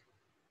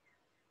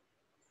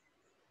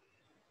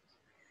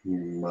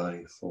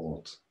 My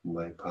thought,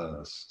 my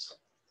past,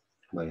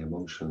 my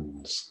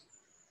emotions,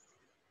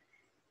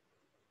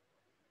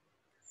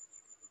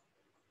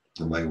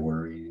 my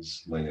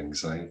worries, my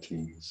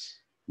anxieties,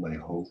 my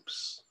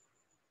hopes,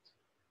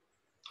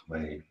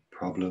 my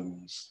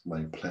problems,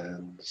 my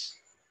plans.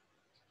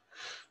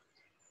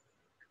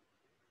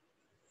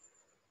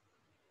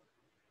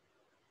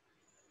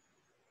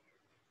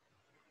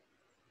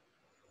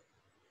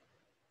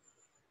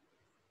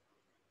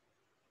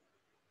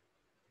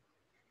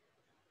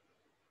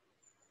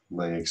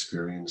 My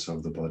experience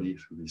of the body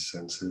through these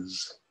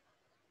senses.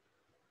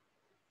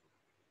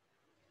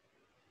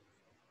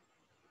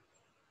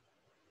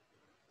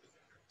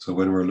 So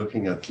when we're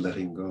looking at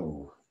letting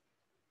go,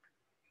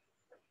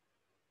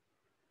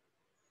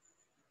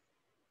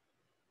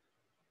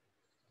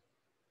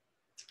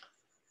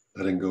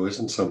 Letting go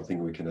isn't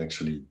something we can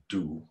actually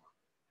do.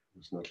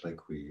 It's not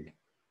like we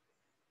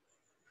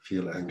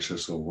feel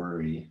anxious or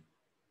worry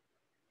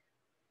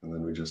and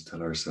then we just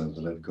tell ourselves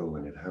to let go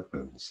and it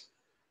happens.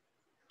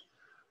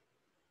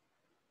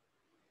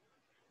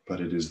 But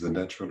it is the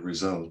natural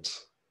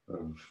result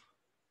of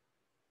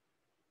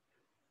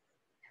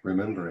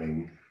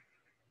remembering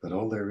that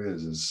all there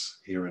is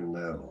here and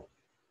now.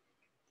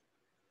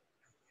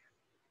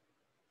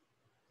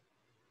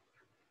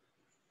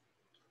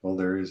 All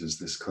there is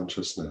this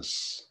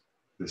consciousness,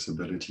 this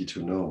ability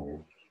to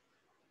know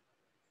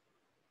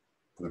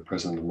the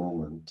present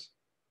moment.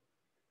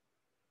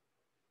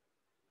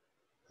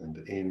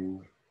 And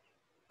in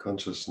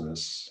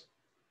consciousness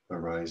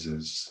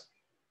arises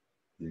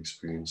the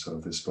experience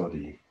of this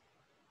body,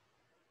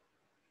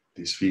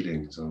 these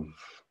feelings of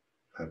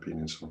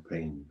happiness or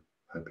pain,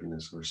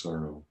 happiness or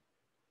sorrow.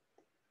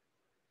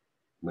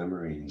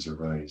 Memories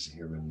arise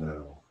here and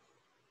now.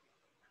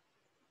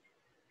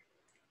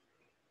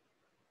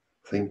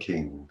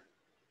 Thinking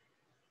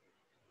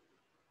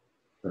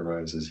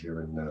arises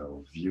here and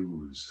now.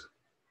 Views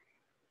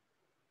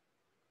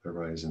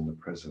arise in the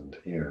present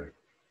here.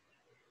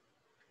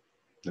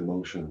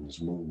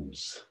 Emotions,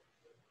 moods,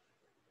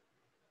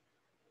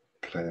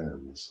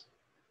 plans.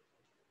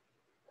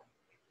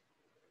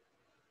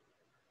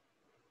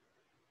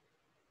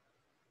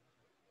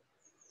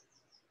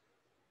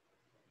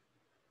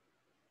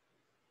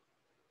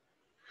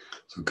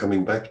 So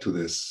coming back to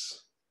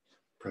this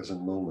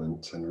present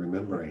moment and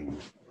remembering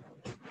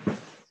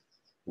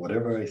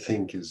whatever I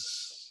think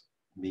is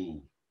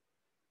me,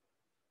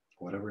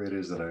 whatever it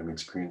is that I'm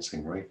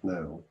experiencing right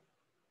now,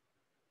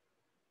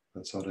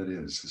 that's all it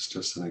is. It's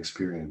just an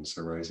experience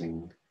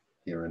arising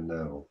here and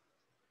now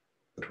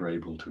that we're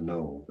able to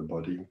know. The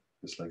body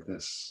is like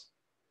this.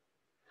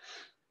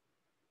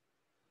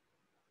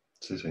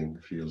 Sitting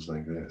feels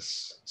like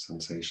this.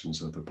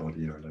 Sensations of the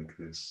body are like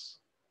this.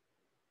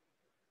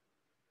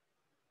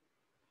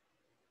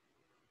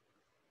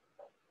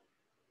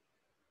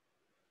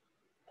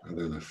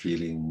 Whether the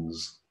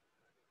feelings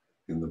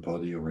in the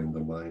body or in the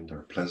mind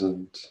are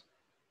pleasant,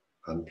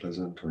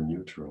 unpleasant, or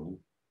neutral,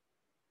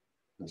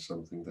 is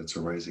something that's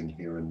arising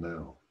here and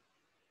now.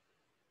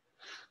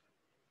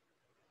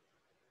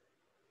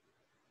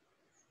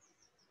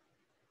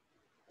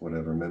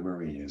 Whatever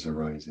memory is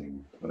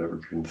arising, whatever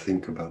can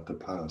think about the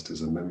past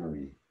is a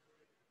memory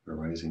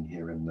arising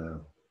here and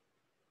now.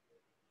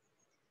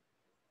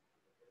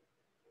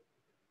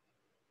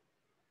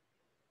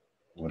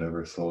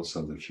 Whatever thoughts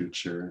of the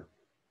future,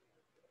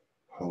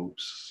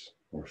 hopes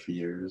or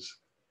fears,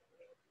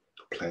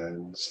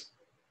 plans,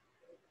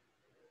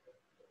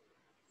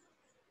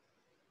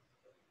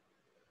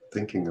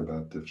 thinking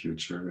about the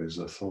future is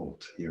a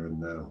thought here and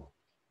now.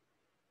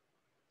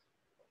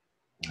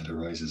 It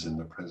arises in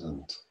the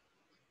present.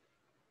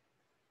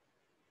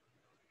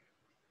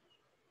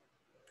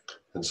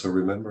 And so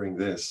remembering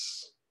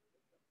this,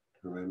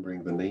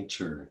 remembering the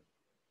nature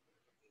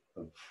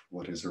of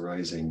what is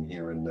arising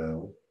here and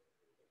now,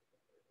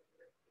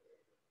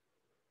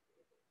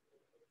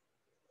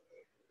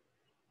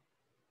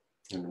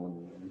 and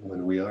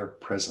when we are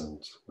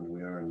present, when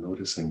we are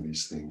noticing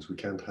these things, we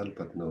can't help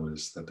but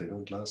notice that they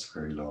don't last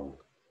very long.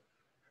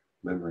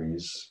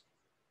 Memories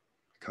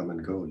come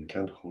and go. You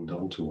can't hold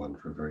on to one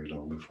for very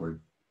long before it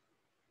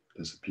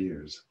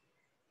disappears.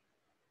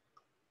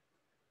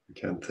 You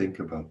can't think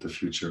about the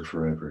future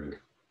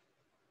forever.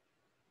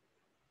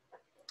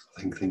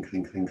 Think.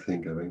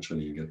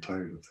 Eventually you get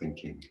tired of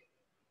thinking.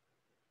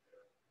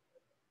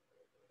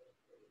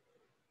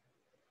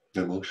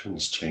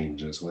 Emotions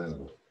change as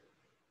well.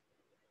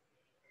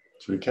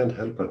 So you can't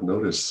help but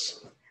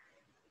notice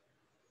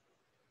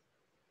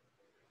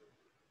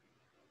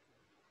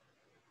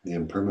the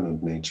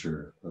impermanent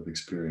nature of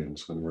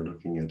experience when we're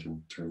looking at it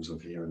in terms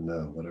of here and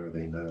now. What are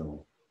they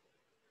now?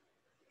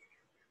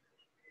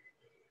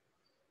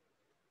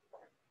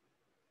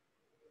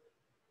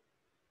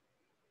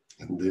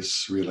 And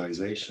this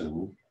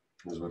realization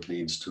is what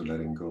leads to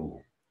letting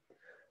go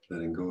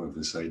of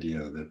this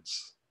idea that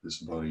this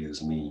body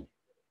is me.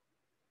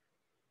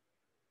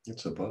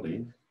 It's a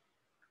body,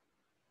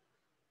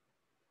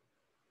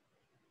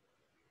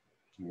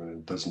 but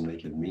it doesn't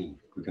make it me.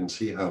 We can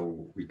see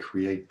how we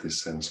create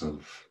this sense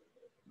of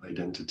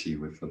identity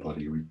with the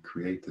body. We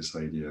create this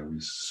idea, we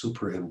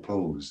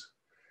superimpose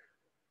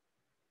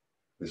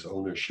this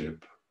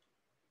ownership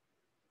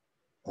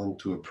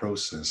onto a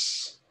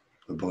process,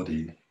 the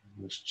body,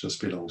 which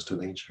just belongs to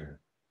nature.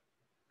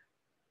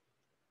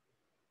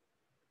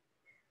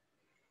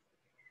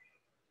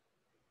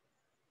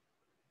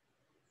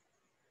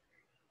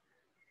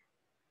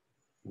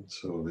 And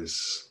so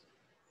this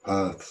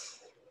path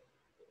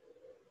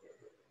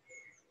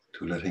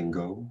to letting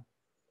go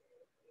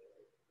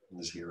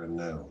is here and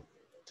now.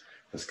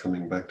 It's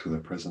coming back to the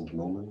present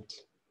moment,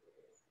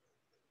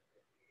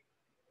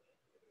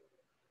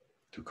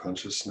 to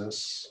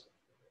consciousness,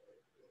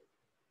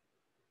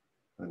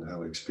 and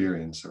how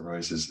experience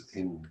arises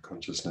in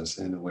consciousness,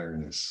 in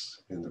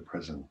awareness, in the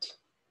present.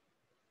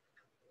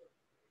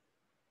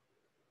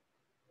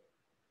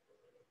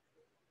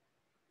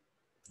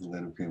 And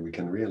then we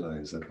can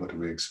realize that what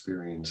we're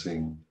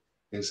experiencing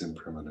is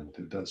impermanent.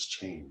 It does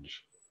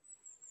change.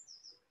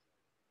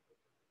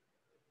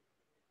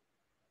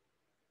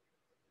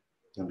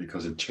 And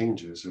because it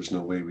changes, there's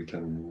no way we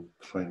can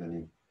find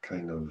any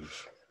kind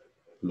of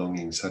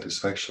longing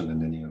satisfaction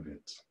in any of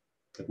it.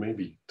 It may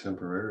be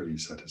temporarily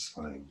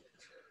satisfying,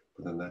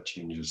 but then that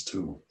changes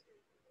too.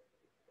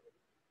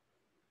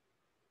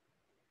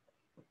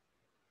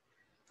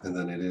 And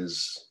then it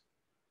is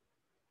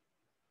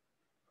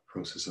a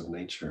process of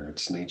nature.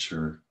 It's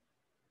nature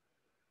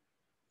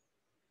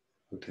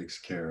who takes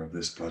care of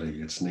this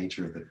body. It's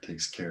nature that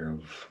takes care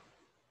of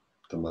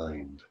the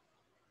mind.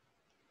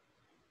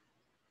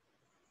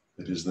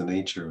 It is the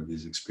nature of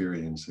these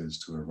experiences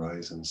to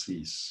arise and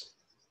cease.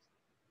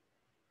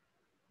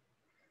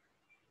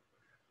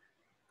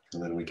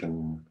 And then we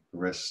can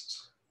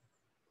rest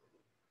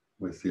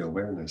with the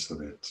awareness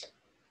of it.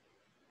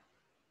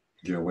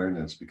 The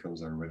awareness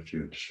becomes our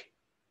refuge.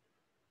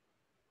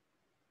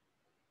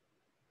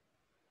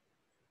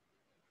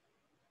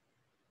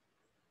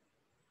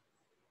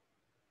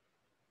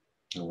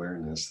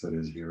 Awareness that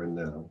is here and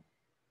now,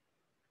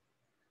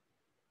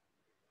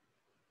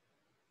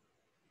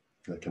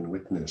 that can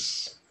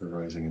witness the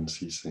rising and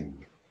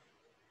ceasing.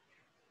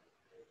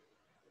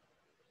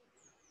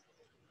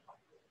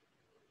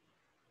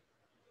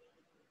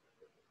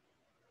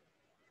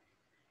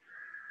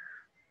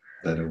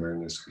 That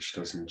awareness which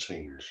doesn't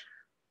change,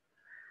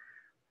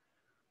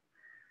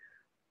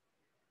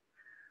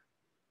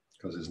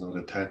 because it's not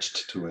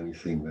attached to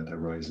anything that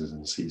arises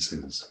and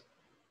ceases.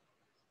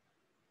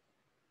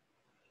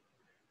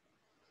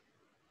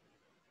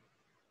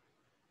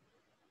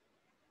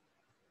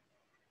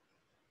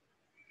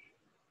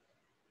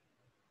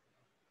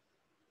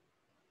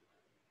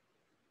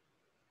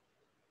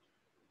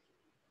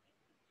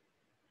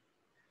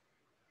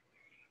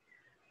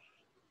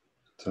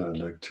 So I'd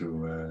like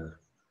to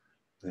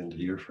end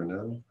here for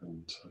now,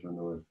 and I don't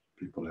know if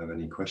people have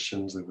any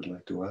questions they would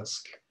like to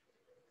ask.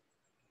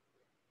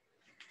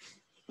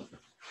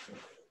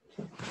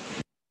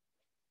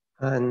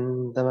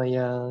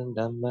 Andamaya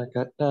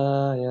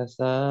Dhammakataya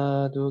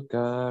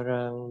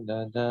Sadhukarang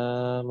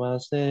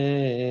Dadamase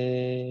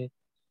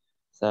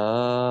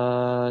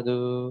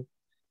Sadhu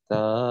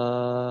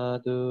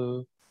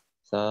Sadhu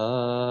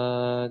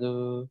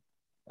Sadhu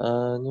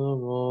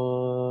Anumodami.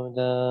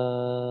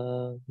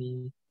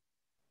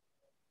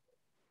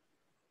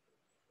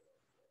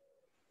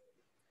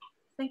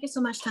 Thank you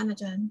so much,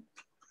 Tanajan.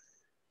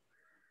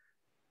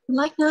 I'd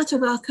like now to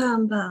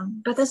welcome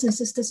brothers and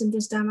sisters in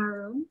this Dhamma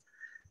room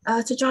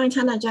to join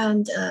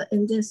Tanajan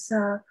in this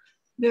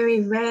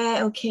very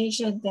rare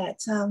occasion that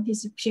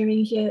he's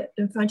appearing here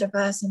in front of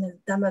us in the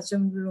Dhamma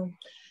Zoom room.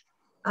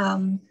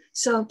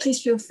 So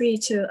please feel free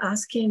to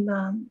ask him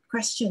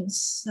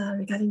questions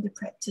regarding the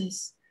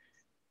practice.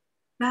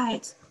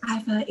 Right, I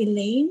have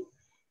Elaine.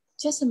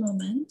 Just a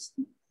moment.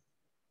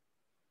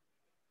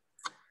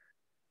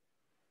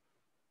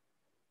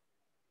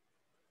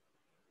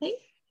 Hey.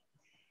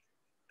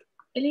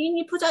 Elaine,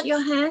 you put out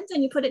your hand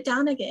and you put it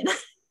down again.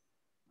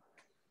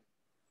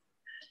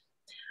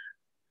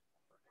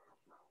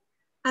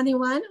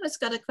 Anyone who's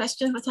got a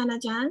question for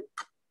Tanajan?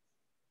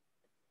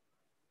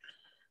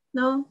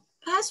 No?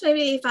 Perhaps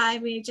maybe if I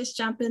may just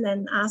jump in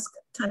and ask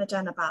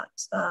Tanajan about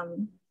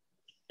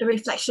the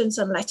reflections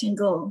on letting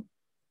go.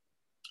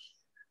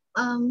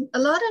 A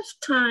lot of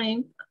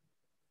time,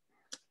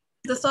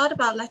 the thought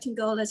about letting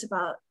go is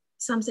about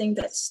something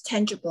that's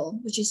tangible,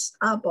 which is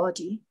our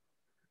body.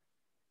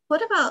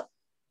 What about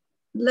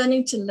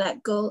learning to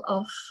let go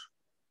of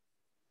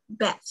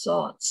bad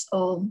thoughts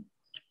or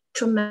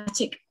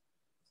traumatic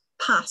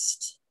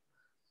past?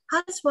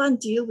 How does one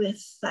deal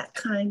with that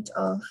kind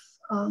of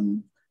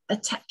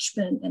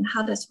attachment, and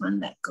how does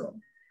one let go?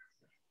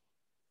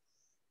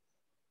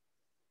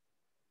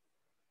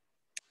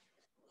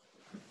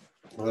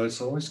 Well,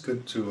 it's always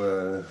good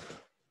to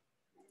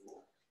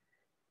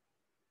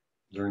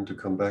learn to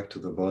come back to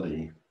the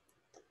body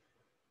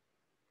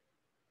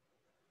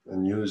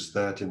and use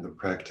that in the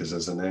practice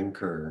as an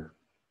anchor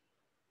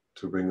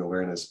to bring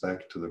awareness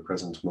back to the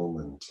present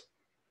moment.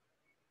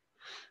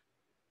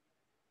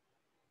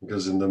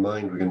 Because in the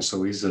mind, we can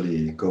so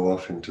easily go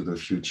off into the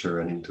future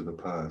and into the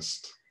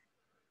past.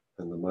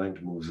 And the mind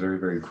moves very,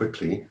 very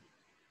quickly.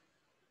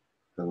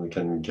 And we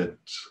can get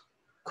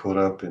caught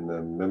up in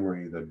a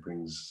memory that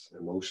brings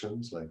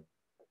emotions like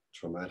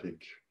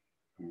traumatic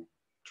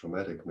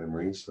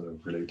memories that are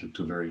related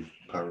to very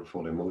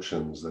powerful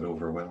emotions that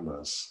overwhelm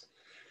us.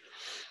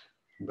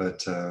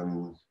 But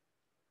then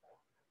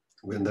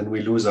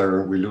we lose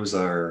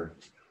our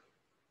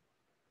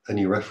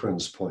any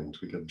reference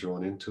point. We get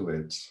drawn into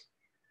it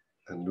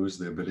and lose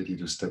the ability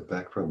to step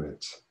back from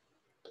it.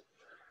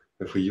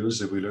 If we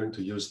learn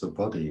to use the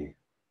body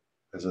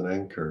as an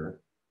anchor,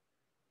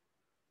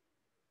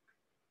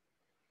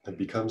 it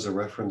becomes a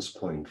reference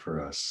point for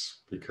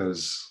us,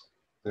 because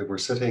if we're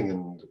sitting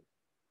and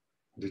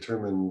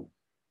determined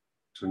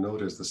to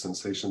notice the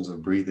sensations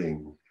of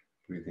breathing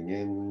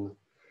in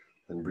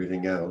and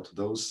breathing out,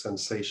 those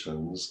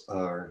sensations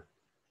are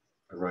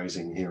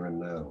arising here and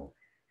now.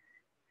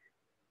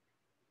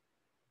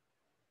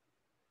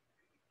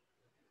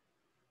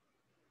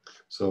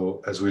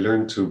 So as we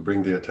learn to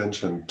bring the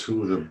attention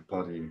to the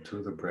body,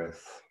 to the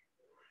breath,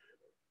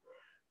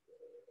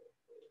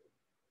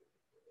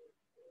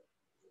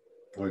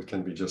 or it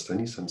can be just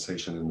any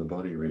sensation in the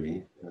body,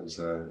 really. As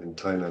in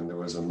Thailand, there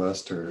was a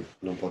master,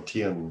 Lompo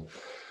Tien,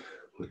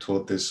 who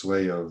taught this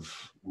way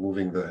of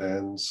moving the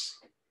hands.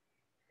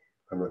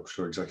 I'm not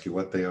sure exactly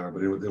what they are,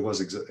 but it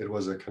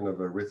was a kind of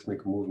a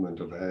rhythmic movement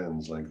of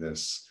hands like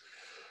this.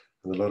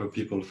 And a lot of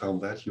people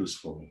found that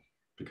useful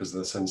because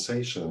the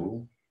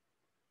sensation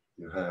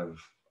you have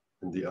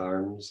in the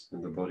arms,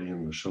 in the body,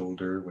 in the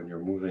shoulder, when you're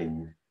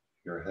moving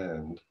your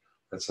hand,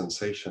 that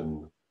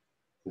sensation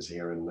is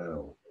here and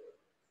now.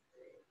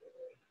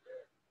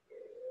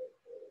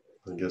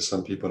 I guess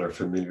some people are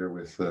familiar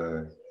with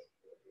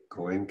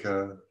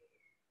Goenka's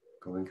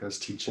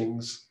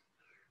teachings,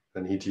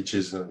 and he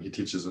teaches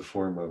a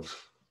form of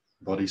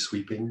body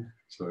sweeping.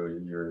 So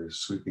you're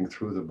sweeping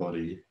through the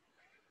body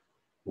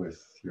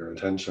with your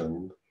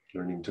attention,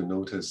 learning to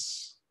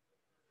notice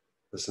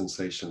the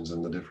sensations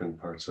in the different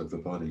parts of the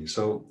body.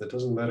 So it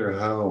doesn't matter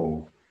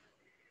how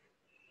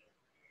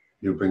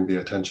you bring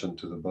the attention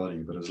to the body,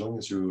 but as long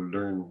as you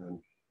learn and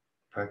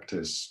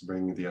practice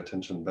bringing the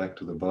attention back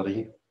to the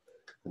body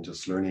and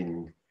just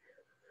learning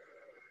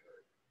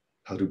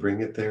how to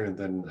bring it there and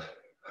then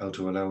how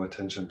to allow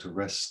attention to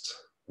rest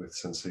with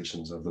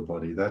sensations of the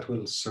body, that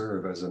will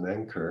serve as an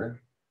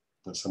anchor,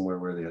 somewhere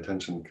where the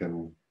attention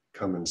can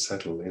come and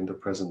settle in the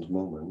present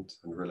moment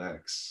and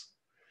relax.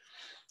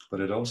 But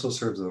it also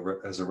serves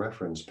as a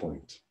reference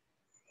point,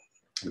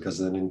 because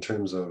then in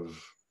terms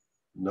of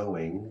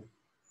knowing,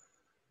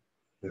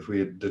 if we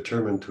had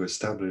determined to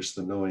establish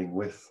the knowing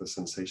with the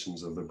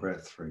sensations of the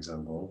breath, for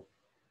example,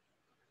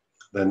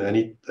 then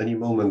any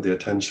moment the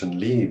attention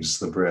leaves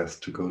the breath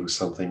to go to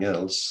something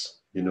else,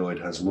 you know it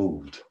has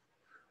moved.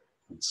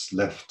 It's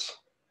left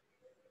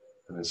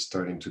and it's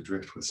starting to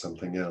drift with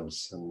something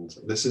else. And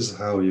this is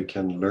how you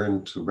can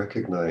learn to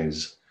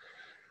recognize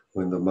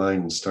when the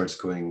mind starts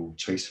going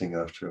chasing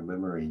after a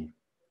memory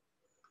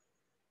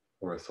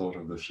or a thought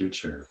of the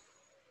future.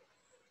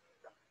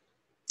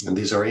 And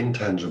these are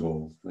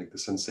intangible, like the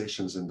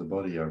sensations in the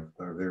body are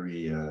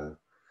very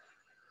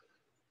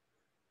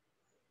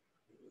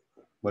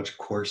much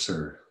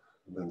coarser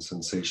than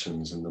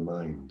sensations in the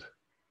mind.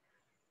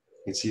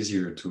 It's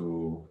easier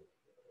to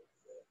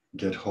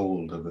get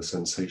hold of the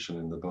sensation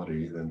in the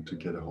body than to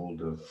get a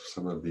hold of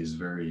some of these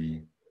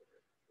very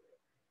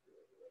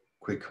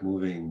quick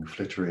moving,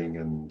 flittering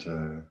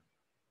and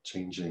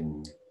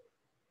changing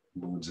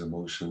moods,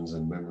 emotions,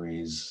 and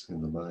memories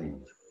in the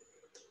mind.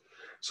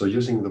 So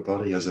using the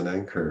body as an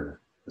anchor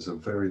is a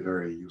very,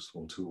 very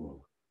useful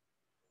tool.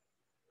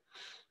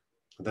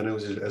 And then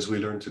as we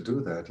learn to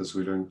do that, as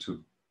we learn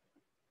to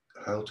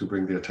how to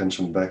bring the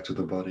attention back to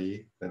the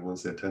body, and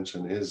once the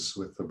attention is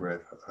with the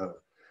breath,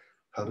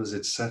 how does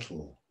it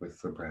settle with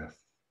the breath?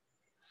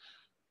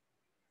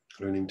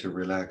 Learning to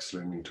relax,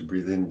 learning to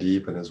breathe in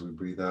deep, and as we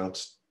breathe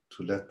out,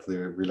 to let the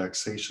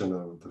relaxation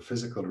of the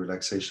physical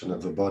relaxation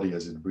of the body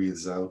as it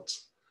breathes out.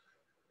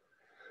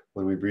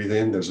 When we breathe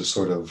in, there's a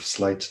sort of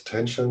slight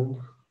tension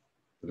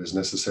that is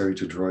necessary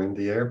to draw in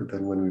the air, but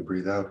then when we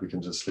breathe out, we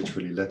can just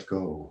literally let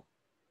go,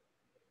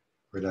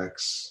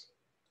 relax.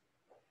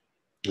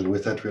 And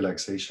with that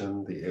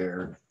relaxation, the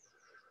air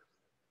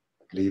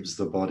leaves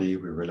the body,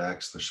 we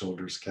relax, the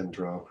shoulders can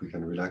drop, we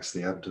can relax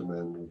the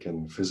abdomen, we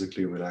can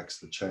physically relax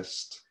the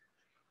chest.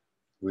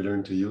 We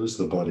learn to use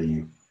the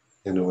body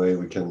in a way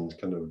we can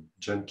kind of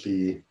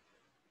gently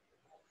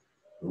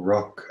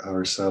rock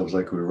ourselves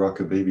like we rock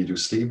a baby to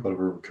sleep, but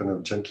we're kind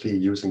of gently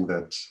using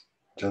that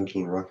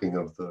gentle rocking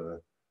of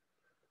the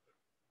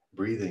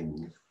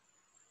breathing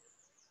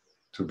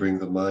to bring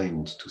the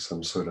mind to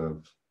some sort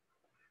of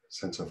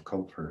sense of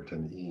comfort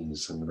and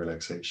ease and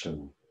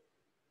relaxation.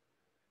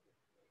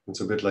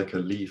 It's a bit like a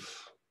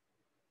leaf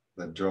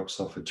that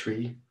drops off a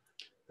tree,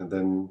 and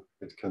then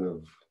it kind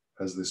of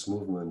has this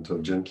movement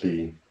of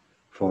gently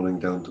falling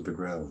down to the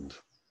ground,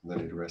 and then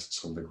it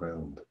rests on the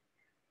ground.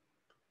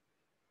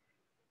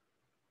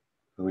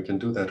 And we can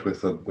do that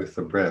with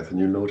the breath, and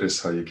you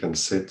notice how you can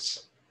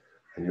sit,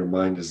 and your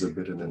mind is a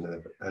bit in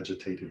an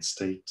agitated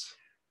state.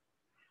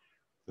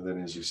 And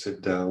then as you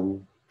sit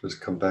down, just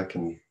come back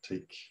and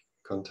take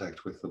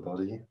contact with the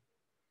body.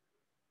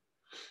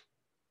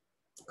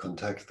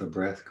 Contact the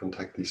breath,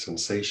 contact these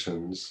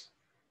sensations.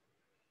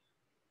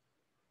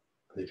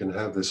 You can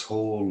have this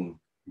whole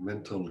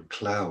mental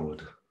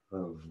cloud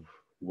of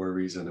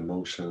worries and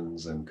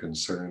emotions and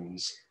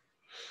concerns,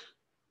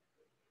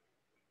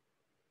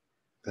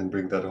 and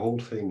bring that whole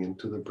thing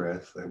into the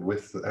breath. And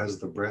as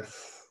the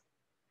breath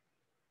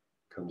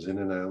comes in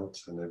and out,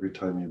 and every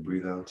time you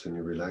breathe out and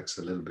you relax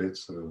a little bit,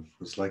 sort of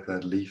it's like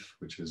that leaf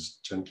which is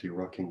gently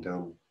rocking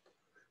down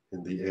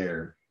in the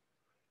air,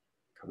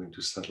 coming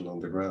to settle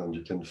on the ground.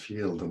 You can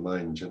feel the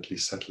mind gently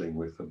settling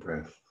with the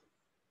breath.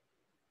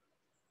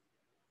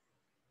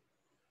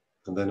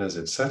 And then as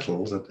it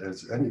settles,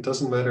 and it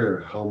doesn't matter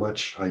how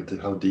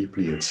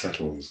deeply it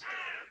settles,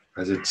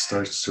 As it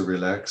starts to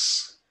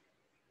relax,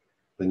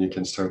 then you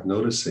can start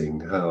noticing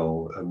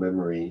how a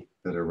memory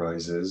that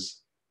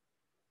arises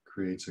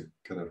creates a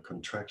kind of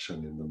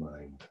contraction in the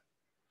mind.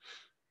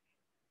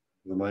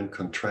 The mind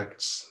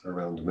contracts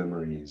around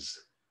memories.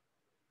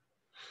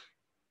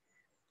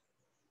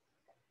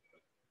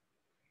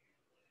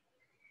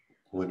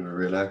 When we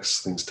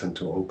relax, things tend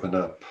to open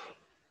up,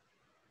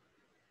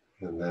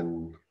 and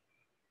then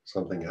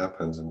something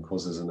happens and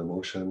causes an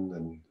emotion,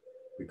 and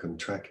we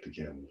contract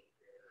again.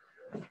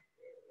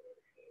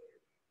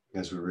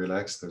 As we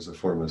relax, there's a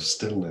form of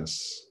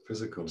stillness,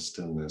 physical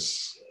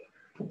stillness,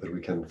 that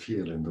we can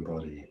feel in the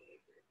body.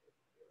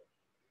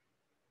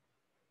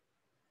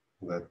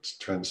 That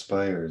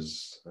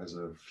transpires as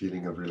a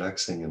feeling of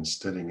relaxing and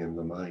stilling in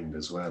the mind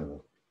as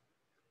well.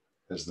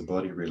 As the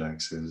body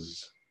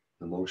relaxes,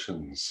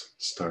 emotions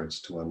starts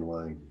to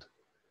unwind.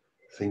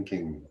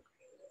 Thinking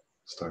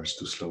starts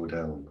to slow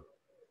down.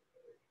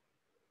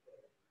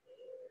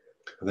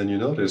 And then you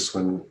notice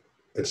when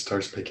it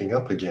starts picking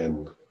up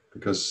again,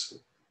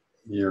 because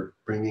you're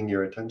bringing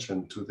your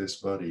attention to this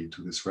body,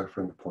 to this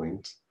reference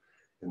point,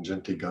 and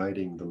gently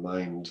guiding the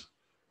mind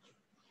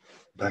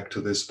back to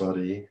this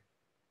body,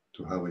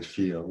 to how it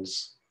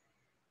feels,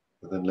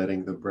 and then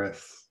letting the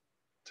breath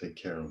take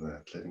care of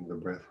that, letting the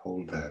breath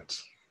hold that.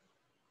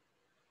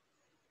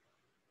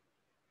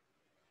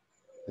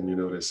 And you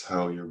notice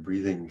how your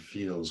breathing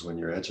feels when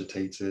you're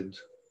agitated,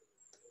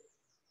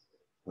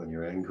 when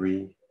you're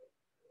angry,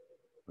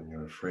 when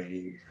you're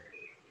afraid,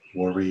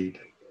 worried,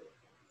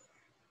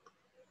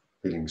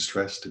 feeling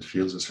stressed, it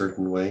feels a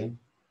certain way.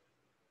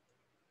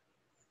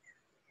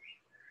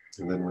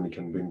 And then when you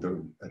can bring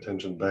the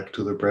attention back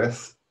to the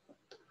breath,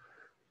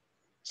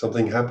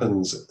 something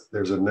happens.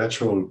 There's a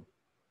natural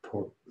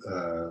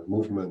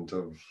movement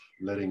of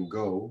letting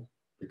go,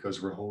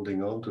 because we're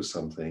holding on to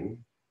something,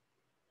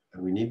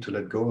 and we need to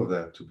let go of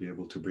that to be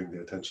able to bring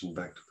the attention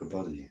back to the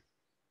body.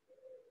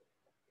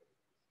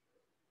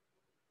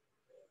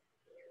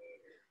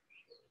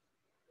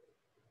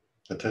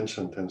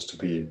 Attention tends to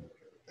be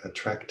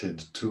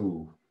attracted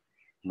to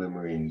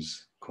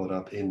memories, caught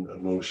up in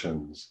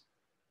emotions,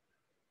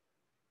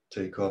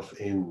 take off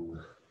in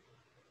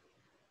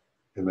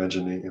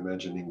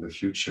imagining the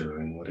future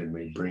and what it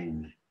may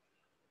bring,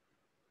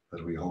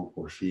 that we hope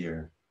or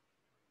fear.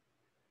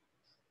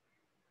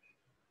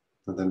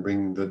 And then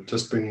bringing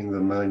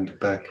the mind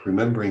back,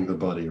 remembering the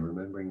body,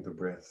 remembering the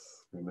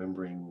breath,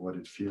 remembering what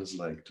it feels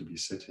like to be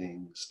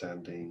sitting,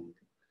 standing,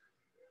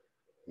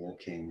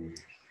 walking.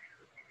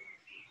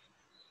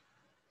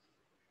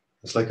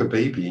 It's like a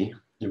baby.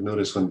 You've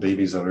noticed when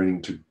babies are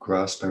learning to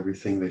grasp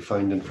everything they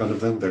find in front of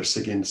them, they're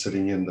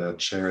sitting in the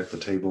chair at the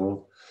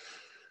table,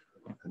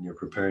 and you're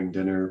preparing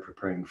dinner,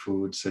 preparing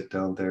food, sit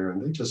down there,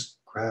 and they just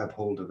grab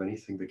hold of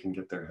anything they can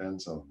get their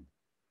hands on.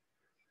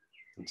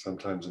 And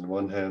sometimes in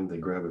one hand, they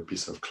grab a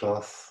piece of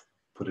cloth,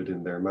 put it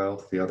in their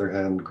mouth. The other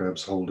hand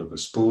grabs hold of a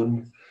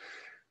spoon.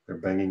 They're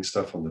banging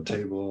stuff on the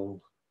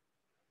table,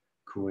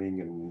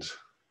 cooing and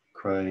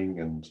crying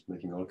and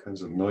making all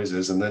kinds of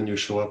noises. And then you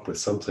show up with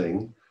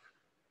something,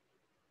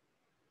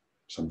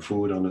 some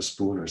food on a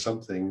spoon or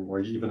something,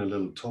 or even a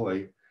little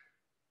toy.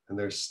 And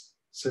they're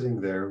sitting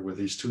there with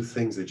these two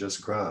things they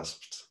just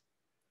grasped.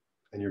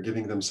 And you're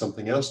giving them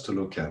something else to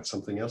look at,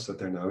 something else that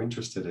they're now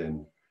interested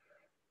in.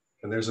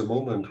 And there's a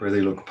moment where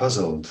they look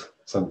puzzled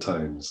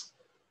sometimes,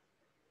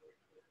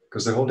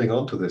 because they're holding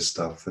on to this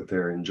stuff that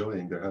they're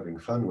enjoying, they're having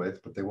fun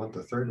with, but they want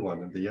the third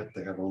one, and yet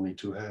they have only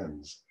two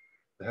hands.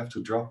 They have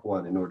to drop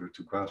one in order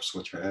to grasp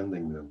what you're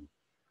handing them.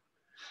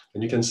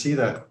 And you can see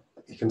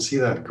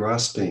that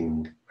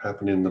grasping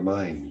happen in the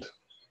mind.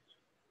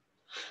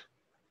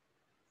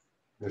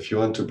 If you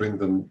want to bring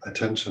the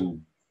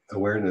attention,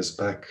 awareness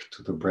back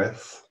to the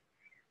breath,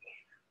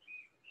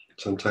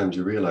 sometimes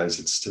you realize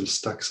it's still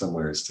stuck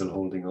somewhere, it's still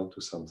holding on to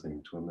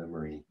something, to a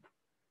memory.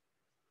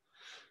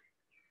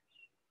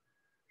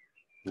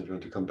 If you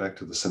want to come back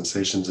to the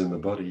sensations in the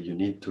body, you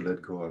need to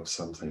let go of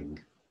something.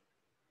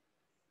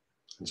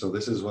 And so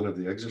this is one of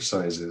the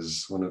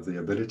exercises, one of the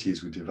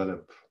abilities we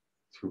develop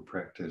through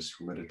practice,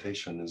 through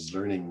meditation, is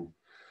learning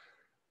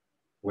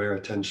where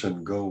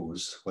attention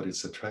goes, what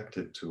it's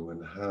attracted to,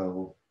 and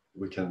how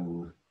we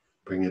can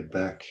bring it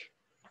back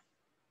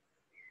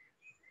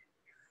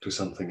to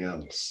something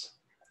else,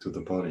 to the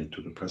body,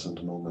 to the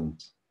present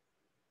moment.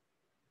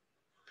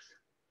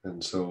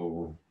 And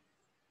so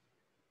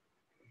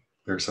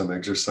there are some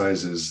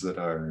exercises that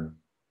are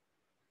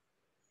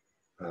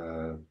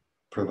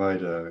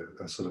provide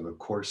a sort of a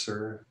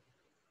coarser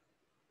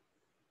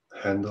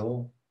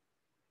handle.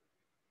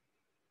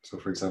 So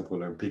for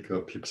example,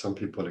 some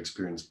people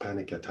experience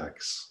panic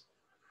attacks.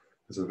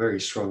 There's a very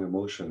strong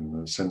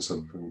emotion, a sense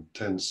of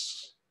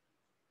intense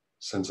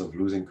sense of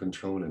losing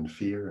control and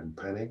fear and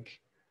panic.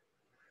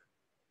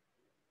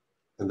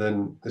 And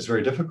then it's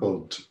very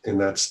difficult in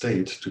that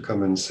state to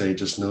come and say,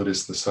 just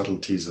notice the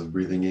subtleties of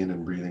breathing in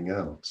and breathing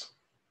out.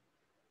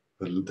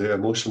 The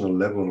emotional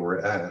level we're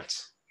at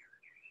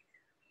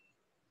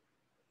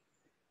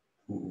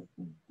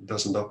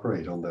doesn't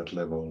operate on that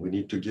level. We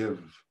need to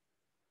give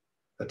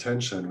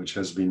attention which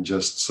has been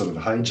just sort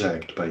of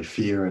hijacked by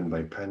fear and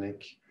by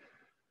panic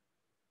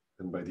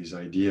and by these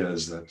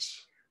ideas that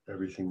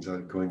everything's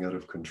going out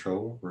of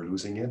control, we're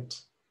losing it.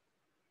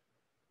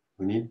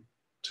 We need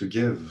to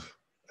give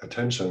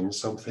attention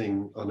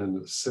something on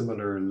a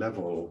similar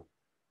level,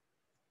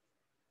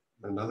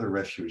 another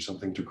refuge,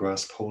 something to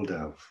grasp hold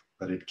of,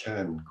 that it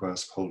can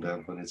grasp hold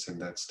of when it's in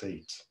that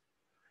state.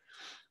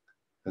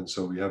 And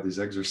so we have these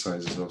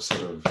exercises of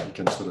sort of, you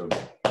can sort of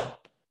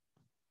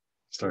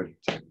start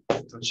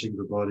touching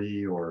the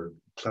body or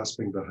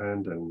clasping the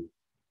hand and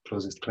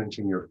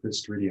clenching your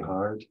fist really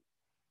hard,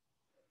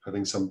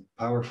 having some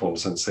powerful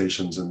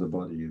sensations in the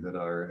body that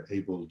are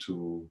able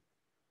to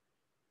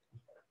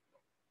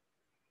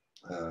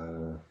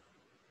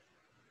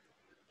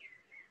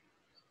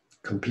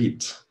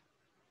compete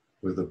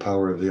with the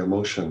power of the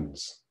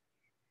emotions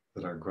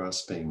that are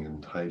grasping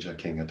and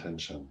hijacking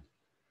attention.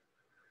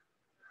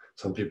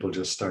 Some people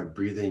just start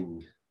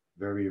breathing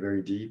very,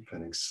 very deep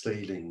and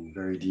exhaling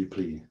very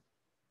deeply,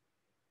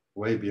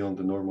 way beyond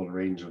the normal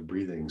range of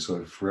breathing. So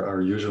if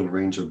our usual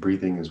range of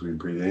breathing is we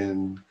breathe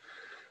in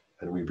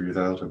and we breathe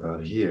out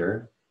about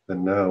here,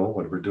 then now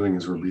what we're doing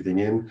is we're breathing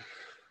in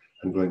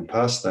and going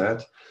past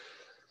that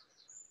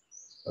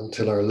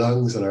until our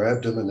lungs and our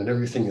abdomen and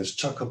everything is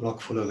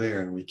chock-a-block full of air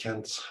and we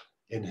can't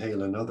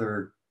inhale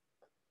another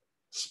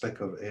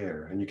speck of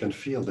air. And you can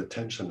feel the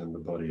tension in the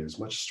body is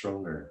much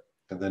stronger.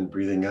 And then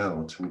breathing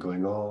out and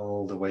going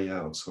all the way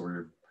out. So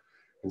we're,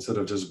 instead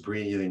of just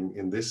breathing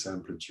in this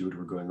amplitude,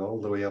 we're going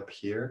all the way up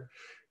here.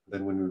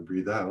 Then when we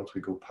breathe out, we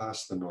go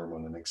past the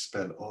normal and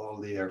expel all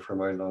the air from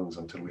our lungs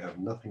until we have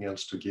nothing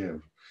else to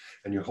give.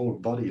 And your whole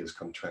body is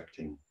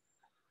contracting.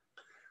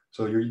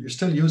 So you're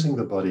still using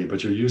the body,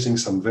 but you're using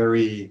some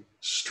very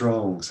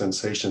strong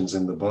sensations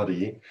in the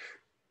body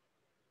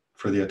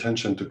for the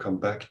attention to come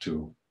back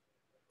to.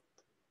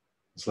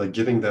 It's like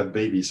giving that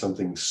baby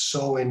something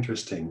so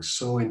interesting,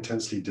 so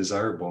intensely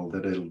desirable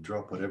that it'll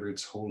drop whatever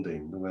it's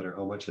holding, no matter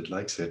how much it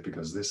likes it,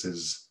 because this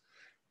is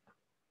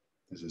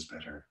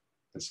better,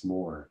 it's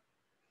more.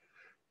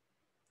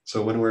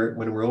 So when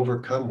we're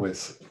overcome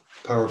with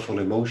powerful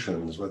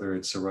emotions, whether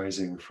it's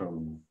arising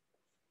from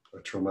a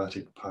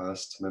traumatic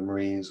past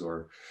memories,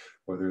 or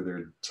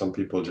whether some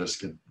people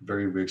just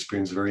we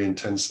experience very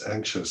intense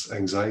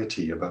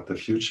anxiety about the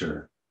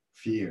future,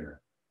 fear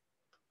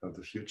of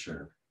the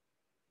future.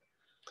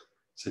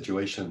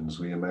 Situations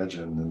we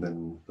imagine, and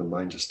then the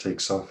mind just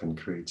takes off and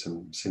creates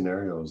some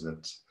scenarios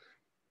that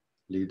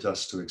lead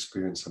us to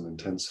experience some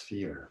intense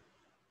fear.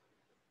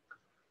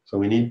 So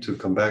we need to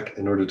come back,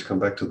 in order to come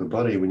back to the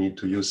body, we need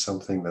to use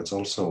something that's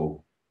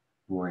also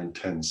more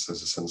intense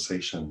as a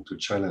sensation to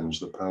challenge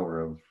the power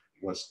of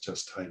what's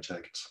just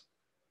hijacked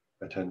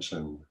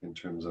attention in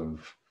terms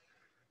of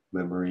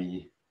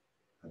memory,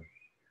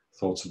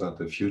 thoughts about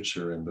the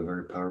future, and the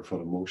very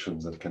powerful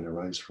emotions that can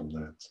arise from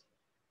that.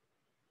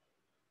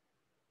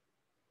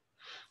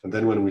 And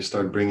then when we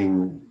start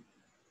bringing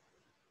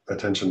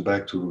attention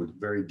back to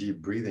very deep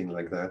breathing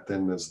like that,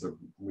 then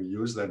we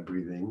use that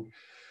breathing,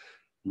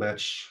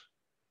 match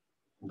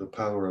the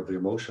power of the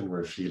emotion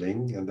we're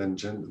feeling, and then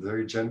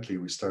very gently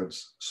we start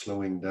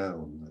slowing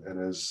down.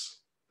 And as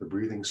the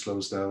breathing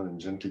slows down and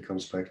gently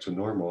comes back to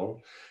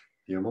normal,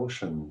 the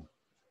emotion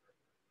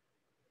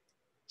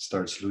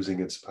starts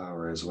losing its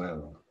power as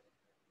well.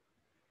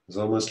 It's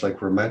almost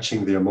like we're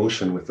matching the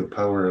emotion with the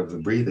power of the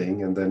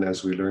breathing, and then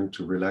as we learn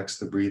to relax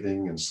the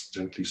breathing and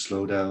gently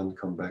slow down,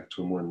 come back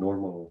to a more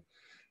normal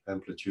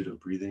amplitude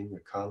of breathing, a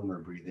calmer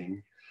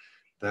breathing,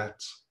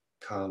 that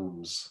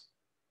calms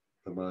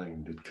the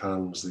mind, it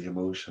calms the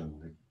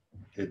emotion,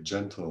 it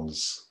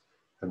gentles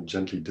and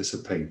gently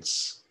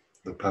dissipates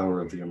the power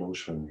of the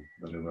emotion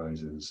that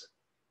arises.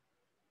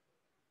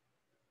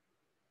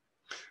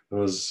 There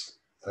was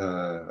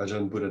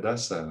Ajahn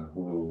Buddhadasa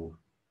who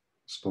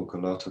spoke a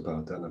lot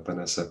about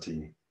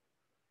Anapanasati,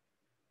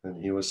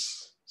 and he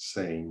was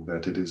saying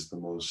that it is the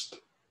most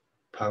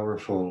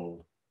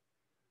powerful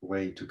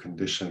way to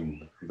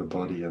condition the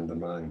body and the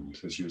mind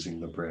is using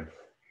the breath.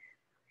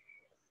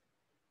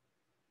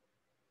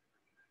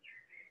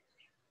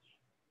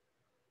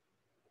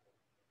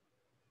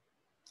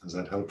 Is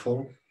that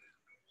helpful?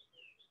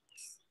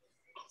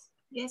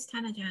 Yes,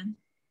 Tanajan.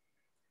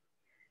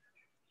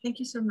 Thank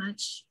you so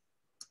much.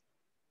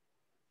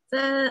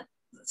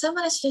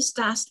 Someone has just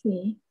asked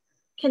me,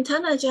 can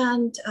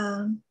Tanajan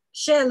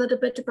share a little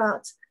bit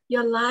about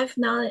your life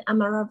now in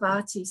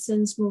Amaravati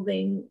since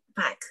moving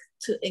back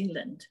to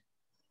England?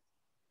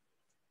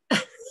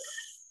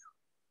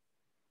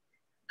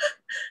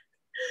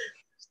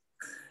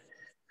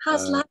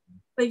 How's life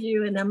for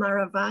you in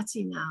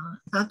Amaravati now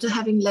after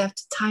having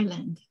left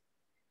Thailand?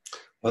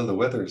 Well, the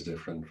weather is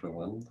different for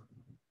one.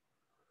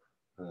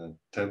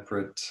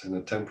 Temperate, in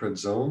a temperate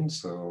zone,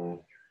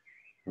 so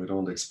we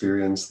don't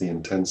experience the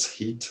intense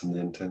heat and the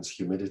intense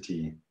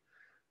humidity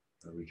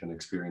that we can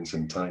experience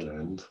in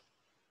Thailand.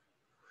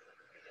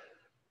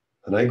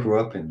 And I grew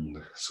up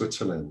in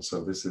Switzerland,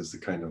 so this is the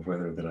kind of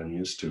weather that I'm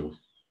used to.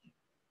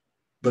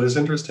 But it's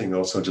interesting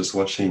also just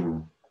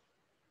watching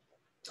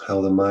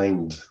how the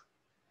mind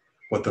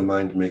what the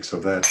mind makes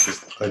of that.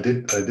 I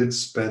did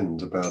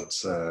spend about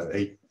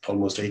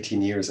almost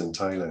 18 years in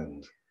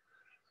Thailand,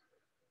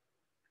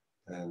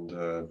 and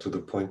to the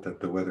point that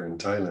the weather in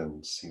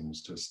Thailand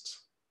seems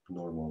just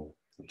normal,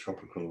 the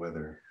tropical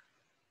weather.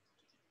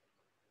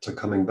 So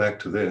coming back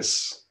to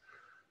this,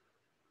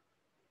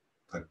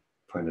 I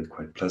find it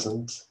quite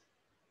pleasant.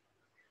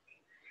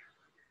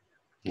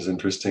 It's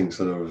interesting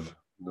sort of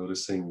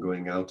noticing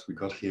going out. We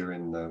got here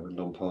in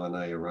Lumpur, and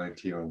I arrived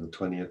here on the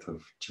 20th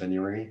of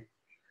January.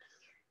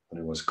 And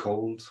it was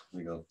cold.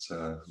 We got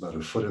about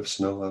a foot of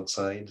snow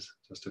outside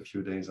just a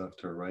few days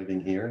after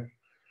arriving here.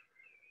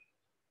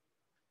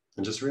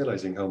 And just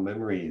realizing how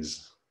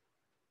memories,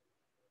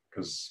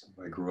 because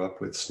I grew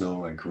up with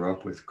snow, I grew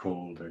up with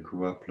cold, I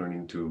grew up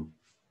learning to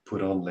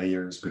put on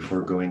layers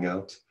before going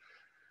out.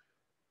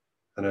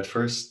 And at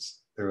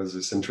first, there was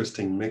this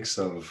interesting mix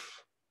of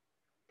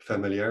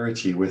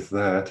familiarity with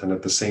that, and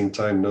at the same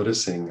time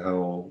noticing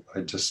how I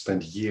just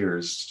spent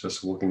years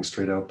just walking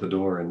straight out the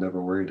door and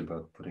never worried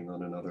about putting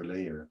on another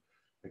layer,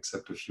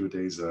 except a few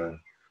days a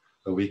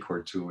week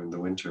or two in the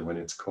winter when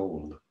it's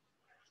cold.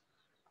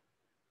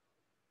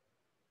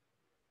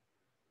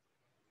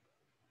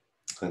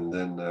 And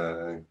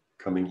then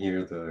coming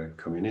here, the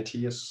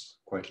community is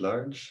quite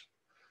large.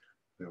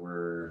 There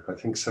were, I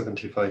think,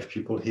 75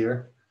 people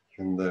here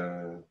in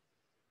the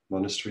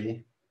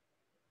monastery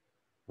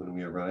when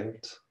we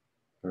arrived.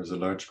 There was a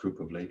large group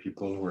of lay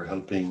people who were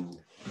helping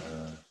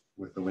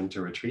with the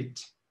winter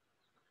retreat.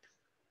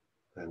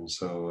 And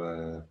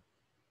so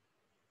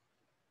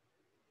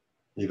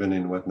even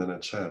in Wat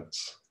Nanachat,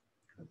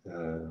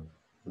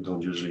 we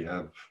don't usually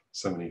have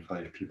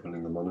 75 people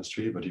in the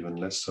monastery, but even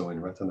less so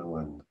in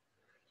Ratanawan,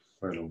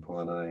 where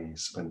Lumpur and I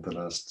spent the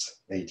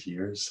last 8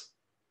 years.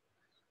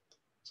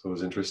 So it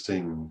was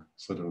interesting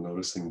sort of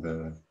noticing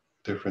the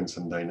difference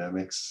in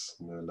dynamics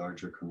in the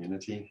larger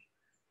community.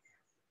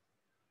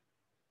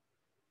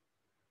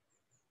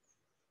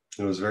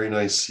 It was very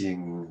nice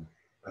seeing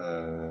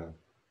Lumpur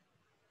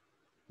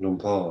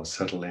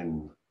settle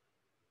in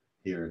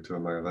here to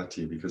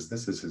Amaravati, because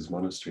this is his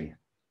monastery.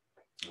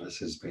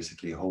 This is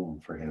basically home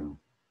for him.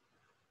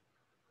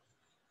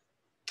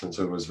 And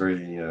so it was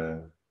very,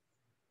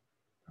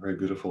 very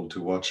beautiful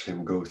to watch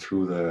him go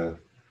through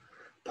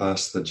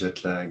past the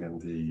jet lag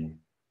and the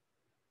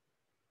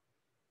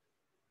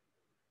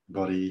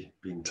body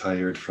being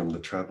tired from the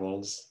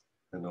travels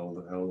and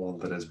all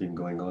that has been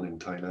going on in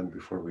Thailand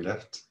before we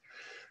left.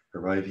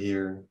 Arrive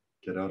here,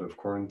 get out of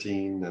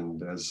quarantine,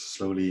 and as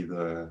slowly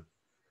the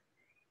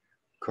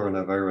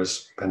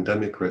coronavirus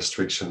pandemic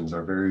restrictions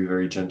are very,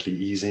 very gently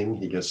easing,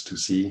 he gets to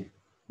see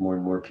more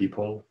and more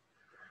people.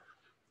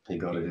 He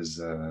got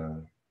his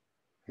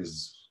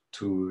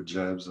 2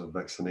 jabs of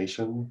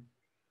vaccination,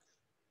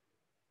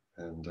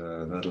 and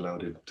that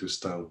allowed him to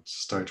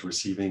start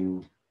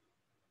receiving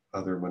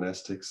other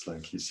monastics.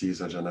 Like he sees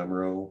Ajahn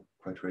Asoko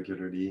quite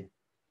regularly.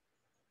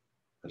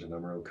 Ajahn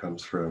Asoko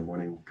comes for a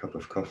morning cup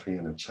of coffee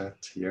and a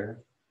chat here,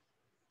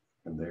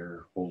 and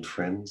they're old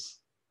friends.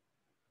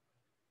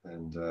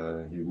 And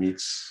he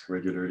meets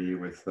regularly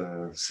with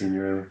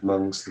senior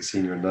monks, the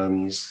senior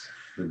nuns,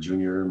 the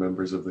junior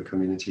members of the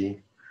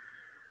community.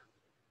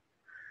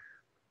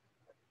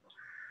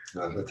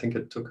 I think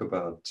it took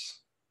about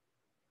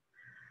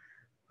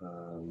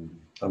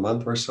a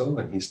month or so,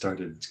 and he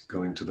started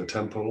going to the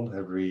temple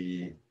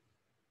every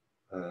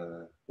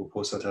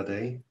Uposatha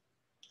day,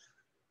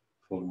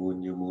 full moon,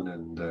 new moon,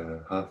 and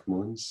half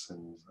moons,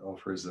 and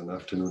offers an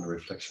afternoon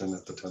reflection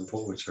at the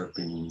temple, which have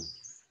been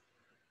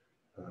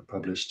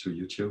published to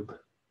YouTube.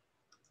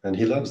 And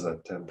he loves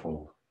that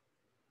temple.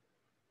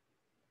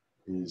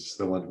 He's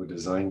the one who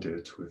designed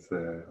it with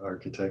the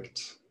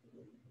architect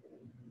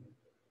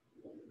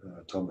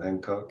Tom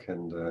Hancock,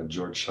 and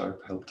George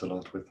Sharp helped a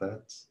lot with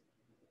that.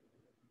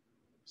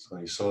 So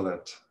he saw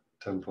that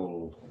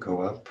temple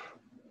go up,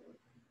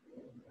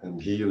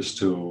 and he used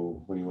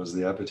to, when he was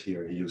the abbot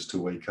here, he used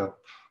to wake up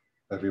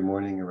every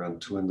morning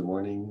around 2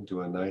 a.m,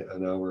 do an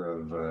hour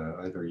of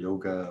either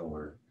yoga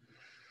or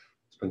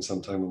spend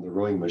some time on the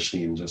rowing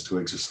machine just to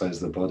exercise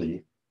the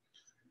body.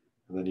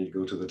 And then he'd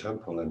go to the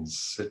temple and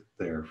sit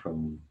there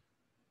from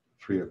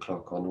 3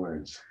 o'clock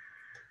onwards.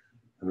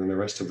 And then the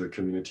rest of the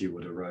community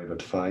would arrive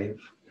at 5,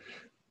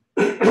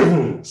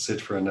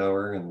 sit for an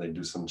hour, and they'd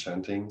do some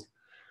chanting.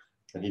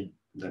 And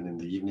then in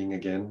the evening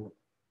again.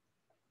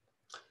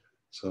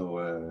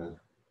 So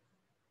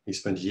he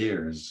spent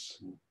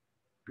years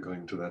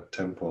going to that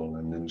temple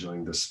and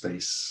enjoying the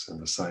space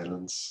and the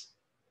silence,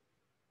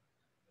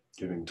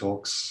 giving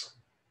talks.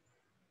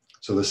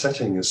 So the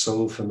setting is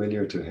so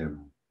familiar to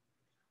him.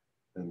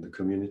 And the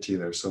community,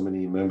 there are so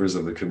many members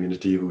of the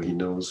community who he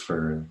knows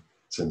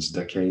since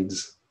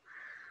decades.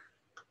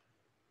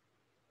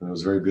 And it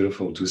was very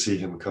beautiful to see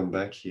him come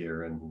back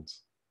here and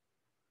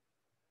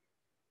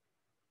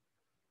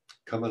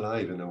come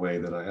alive in a way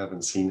that I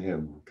haven't seen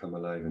him come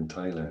alive in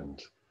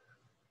Thailand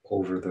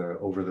over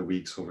the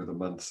weeks, over the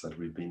months that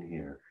we've been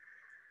here.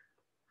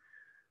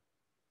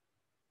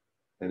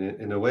 And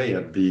in a way,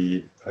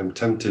 I'm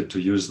tempted to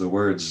use the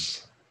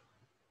words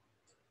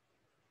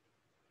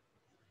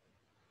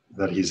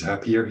that he's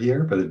happier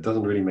here, but it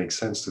doesn't really make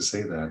sense to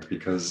say that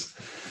because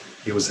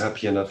he was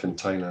happy enough in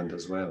Thailand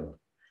as well.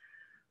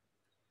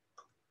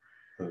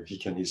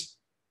 He's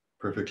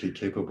perfectly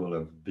capable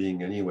of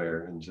being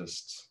anywhere and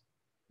just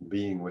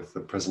being with the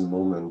present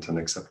moment and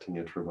accepting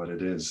it for what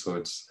it is.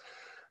 So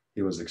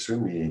he was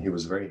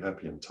very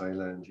happy in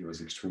Thailand. He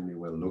was extremely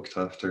well looked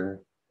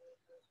after.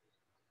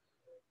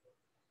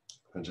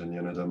 Ajahn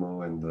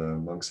Asoko and the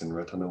monks in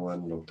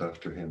Ratanawan looked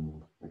after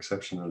him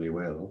exceptionally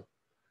well.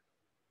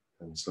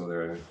 And so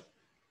there are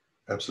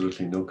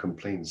absolutely no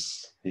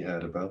complaints he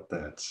had about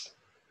that.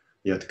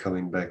 Yet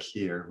coming back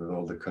here with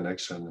all the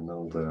connection and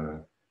all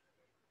the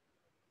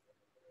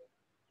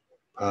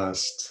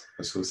past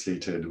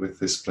associated with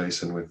this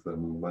place and with the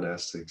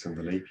monastics and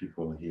the lay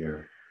people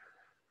here,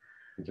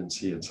 you can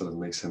see it sort of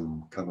makes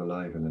him come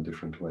alive in a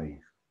different way.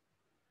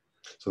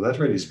 So that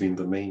really has been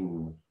the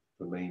main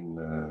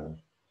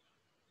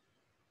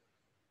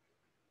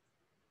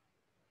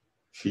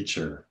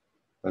feature,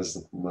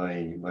 as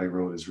my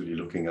role is really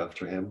looking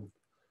after him.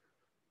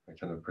 I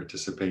kind of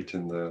participate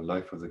in the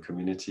life of the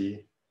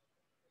community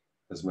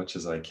as much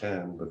as I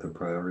can, but the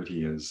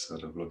priority is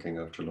sort of looking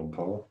after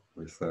Lompo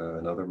with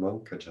another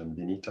monk, Ajahn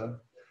Vinita,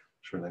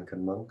 Sri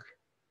Lankan monk.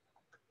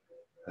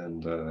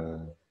 And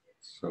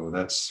so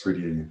that's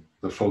really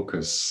the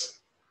focus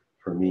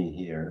for me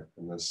here.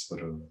 And that's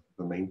sort of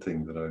the main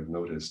thing that I've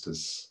noticed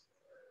is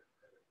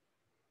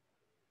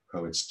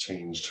how it's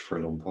changed for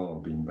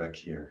Lompo being back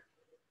here.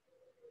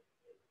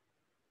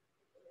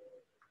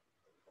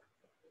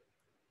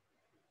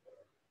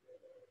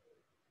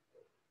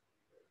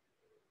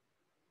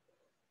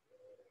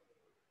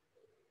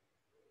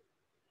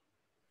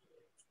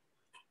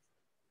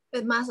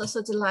 It must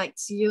also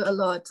delight you a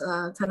lot,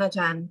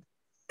 Thanajan,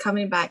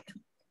 coming back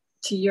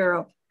to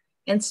Europe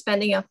and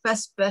spending your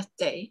first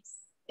birthday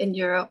in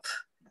Europe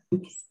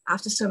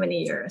after so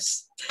many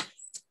years.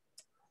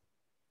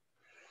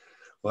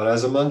 Well,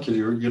 as a monk,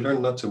 you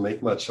learn not to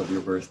make much of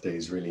your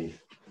birthdays, really.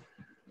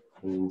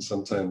 I mean,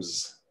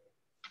 sometimes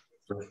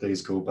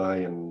birthdays go by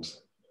and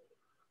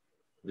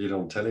you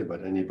don't tell it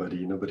about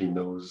anybody. Nobody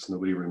knows,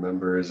 nobody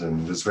remembers.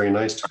 And it's very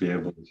nice to be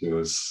able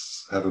to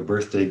have a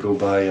birthday go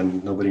by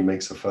and nobody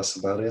makes a fuss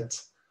about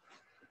it.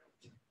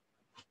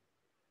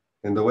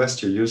 In the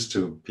West, you're used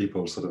to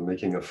people sort of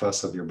making a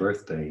fuss of your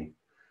birthday.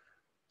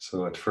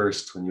 So at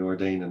first, when you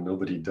ordain and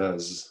nobody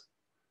does,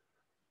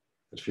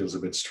 it feels a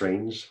bit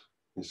strange.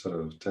 You sort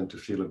of tend to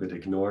feel a bit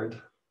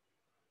ignored.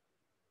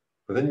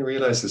 But then you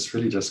realize it's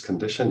really just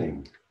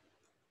conditioning.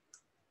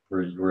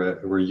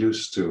 We're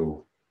used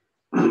to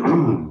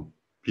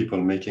people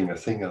making a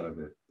thing out of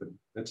it, but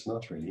it's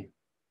not really.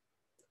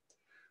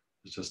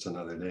 It's just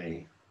another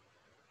day.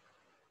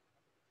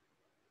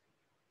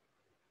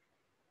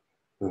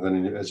 And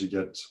then as you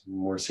get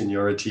more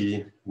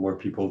seniority, more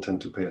people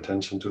tend to pay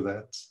attention to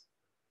that.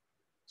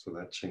 So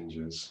that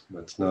changes.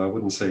 But no, I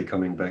wouldn't say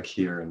coming back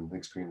here and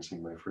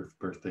experiencing my first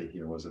birthday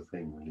here was a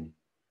thing, really.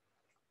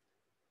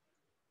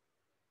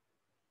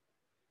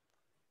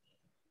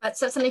 But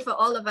certainly for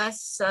all of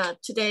us,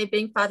 today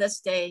being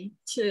Father's Day,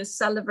 to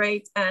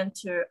celebrate and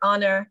to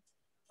honor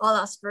all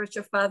our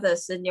spiritual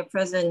fathers in your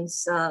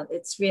presence,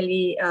 it's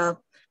really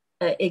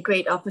a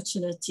great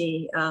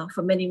opportunity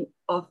for many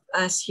of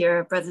us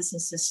here, brothers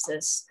and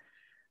sisters.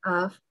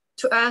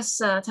 To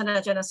us,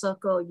 Ajahn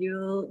Asoko,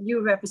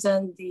 you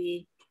represent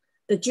the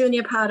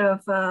junior part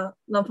of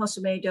Lompo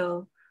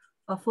Sumedho,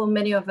 of whom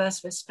many of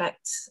us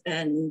respect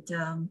and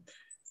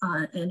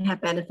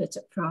have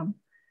benefited from.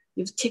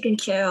 You've taken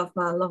care of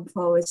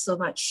Lompo with so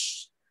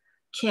much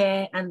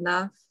care and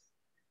love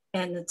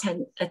and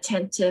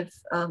attentive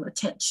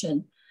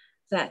attention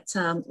that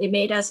it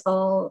made us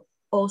all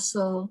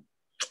also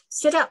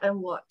sit up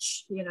and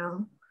watch,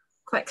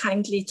 quite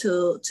kindly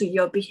to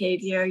your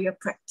behavior, your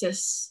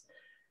practice,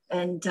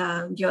 and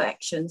your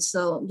actions.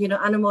 So,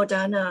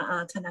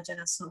 Anumodana Ajahn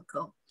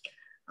Asoko.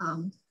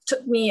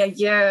 Took me a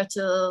year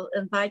to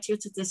invite you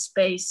to this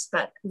space,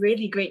 but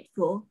really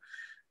grateful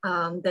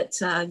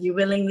that you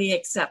willingly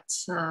accept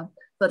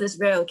for this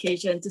rare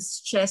occasion to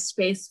share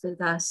space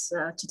with us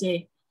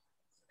today.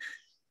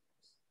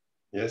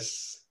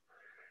 Yes,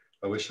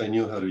 I wish I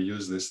knew how to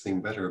use this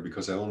thing better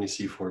because I only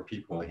see 4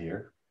 people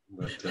here.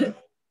 But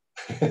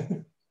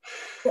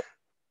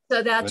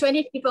so there are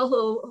 20 people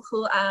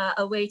who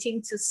are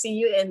waiting to see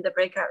you in the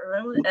breakout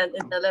room and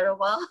in a little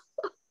while.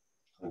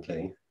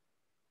 Okay.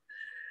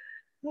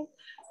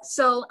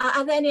 So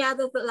are there any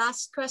other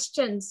last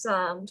questions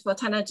for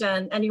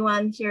Thanajan?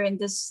 Anyone here in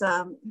this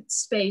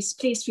space,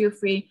 please feel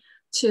free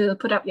to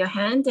put up your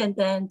hand and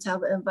then I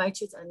will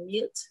invite you to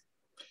unmute.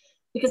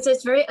 Because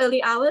it's very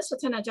early hours for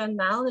Thanajan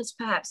now. It's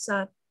perhaps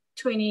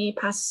 20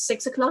 past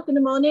 6 o'clock in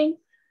the morning.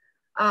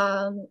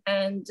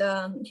 And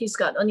he's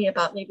got only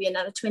about maybe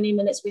another 20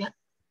 minutes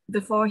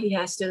before he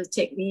has to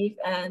take leave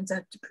and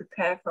to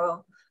prepare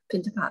for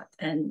Pintapat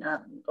and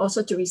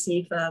also to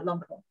receive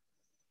Lompo.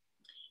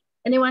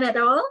 Anyone at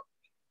all?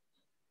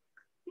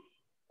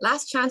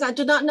 Last chance. I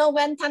do not know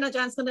when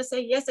Thanajan is going to say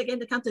yes again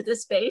to come to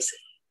this space.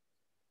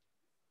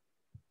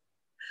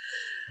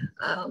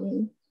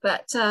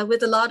 But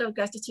with a lot of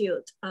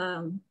gratitude,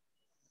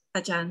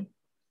 Ajahn.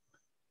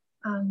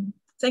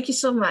 Thank you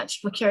so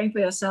much for caring for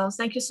yourselves.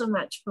 Thank you so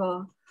much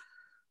for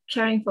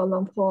caring for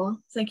Lumpur.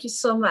 Thank you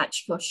so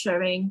much for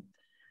sharing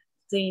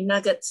the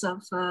nuggets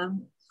of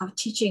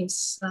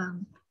teachings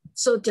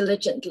so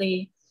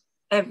diligently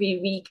every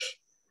week.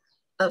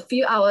 A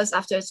few hours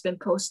after it's been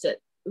posted,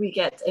 we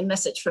get a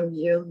message from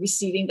you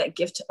receiving that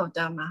gift of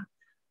Dhamma.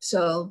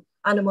 So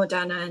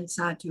Anumodana and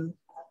Sadhu.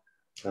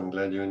 I'm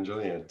glad you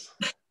enjoy it.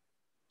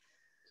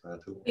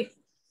 Sadhu.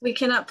 We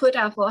cannot put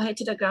our forehead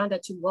to the ground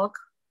to walk,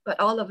 but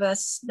all of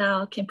us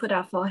now can put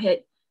our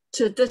forehead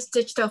to this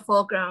digital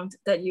foreground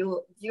that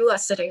you are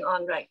sitting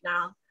on right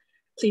now.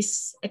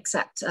 Please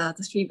accept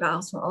the 3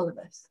 bows for all of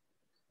us.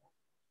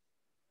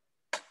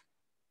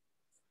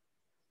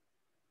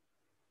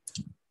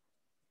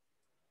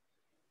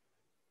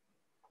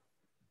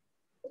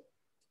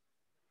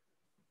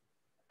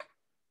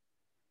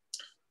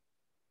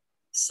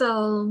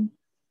 So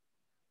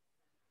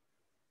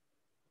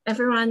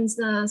everyone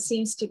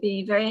seems to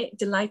be very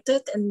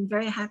delighted and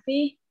very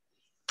happy.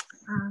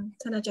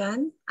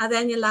 Ajahn, are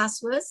there any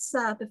last words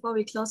before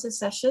we close the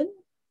session?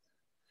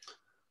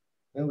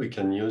 Well, we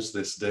can use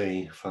this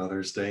day,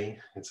 Father's Day.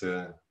 It's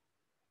a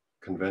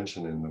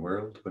convention in the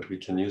world, but we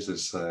can use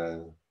this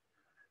to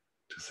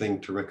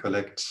think, to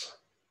recollect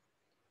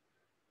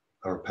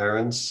our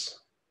parents,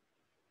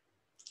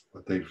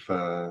 what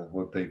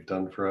they've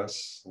done for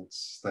us.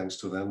 It's thanks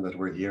to them that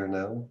we're here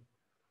now.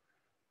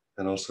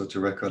 And also to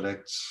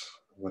recollect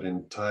what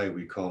in Thai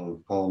we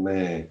call Pa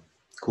Me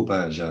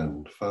Kupa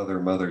Ajahn,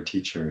 father, mother,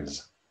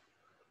 teachers.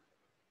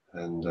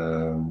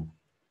 And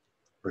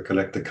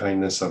recollect the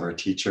kindness of our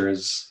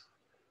teachers,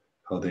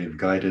 how they've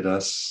guided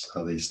us,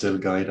 how they still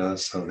guide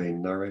us, how they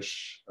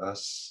nourish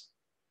us.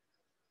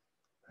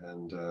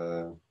 And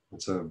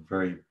it's a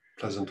very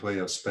pleasant way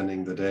of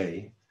spending the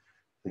day,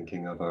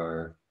 thinking of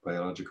our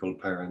biological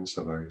parents,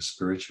 of our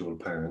spiritual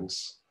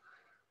parents,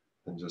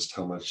 and just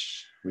how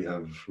much we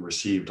have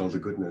received, all the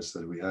goodness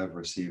that we have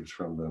received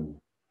from them.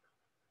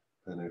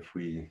 And if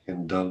we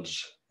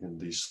indulge in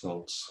these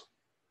thoughts,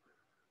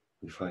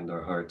 we find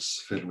our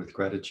hearts filled with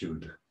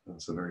gratitude.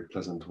 That's a very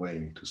pleasant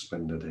way to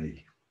spend the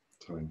day.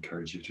 So I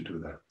encourage you to do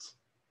that.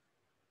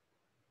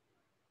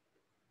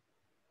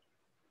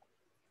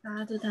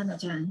 Sadhu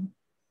Ajahn.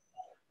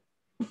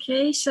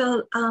 Okay,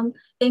 so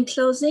in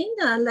closing,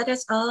 let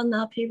us all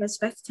now pay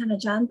respect to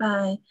Ajahn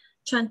by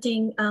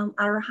chanting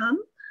Araham.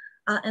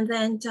 And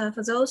then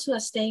for those who are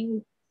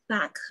staying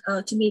back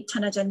to meet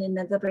Ajahn in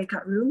the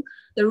breakout room,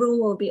 the room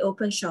will be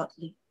open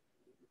shortly.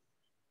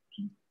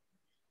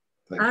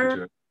 Thank you,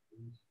 Jerry.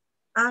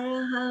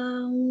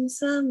 Araham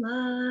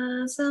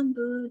Sama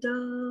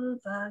Sambuddho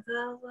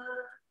Bhagava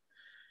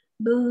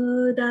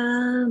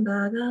Buddha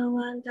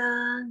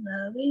Bhagavanta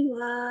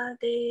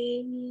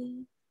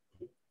Navivademi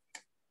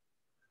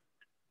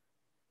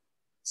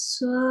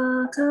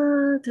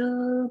Swakato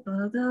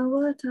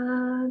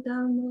Bhagavata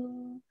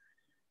Dhammo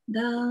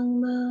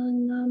Dhamma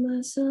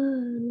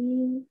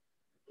Namasami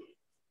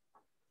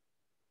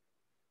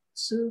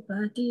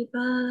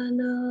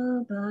Supatipano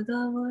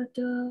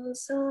Bhagavato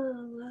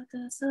Sangha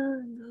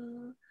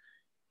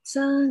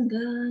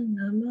Sangha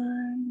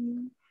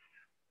Namami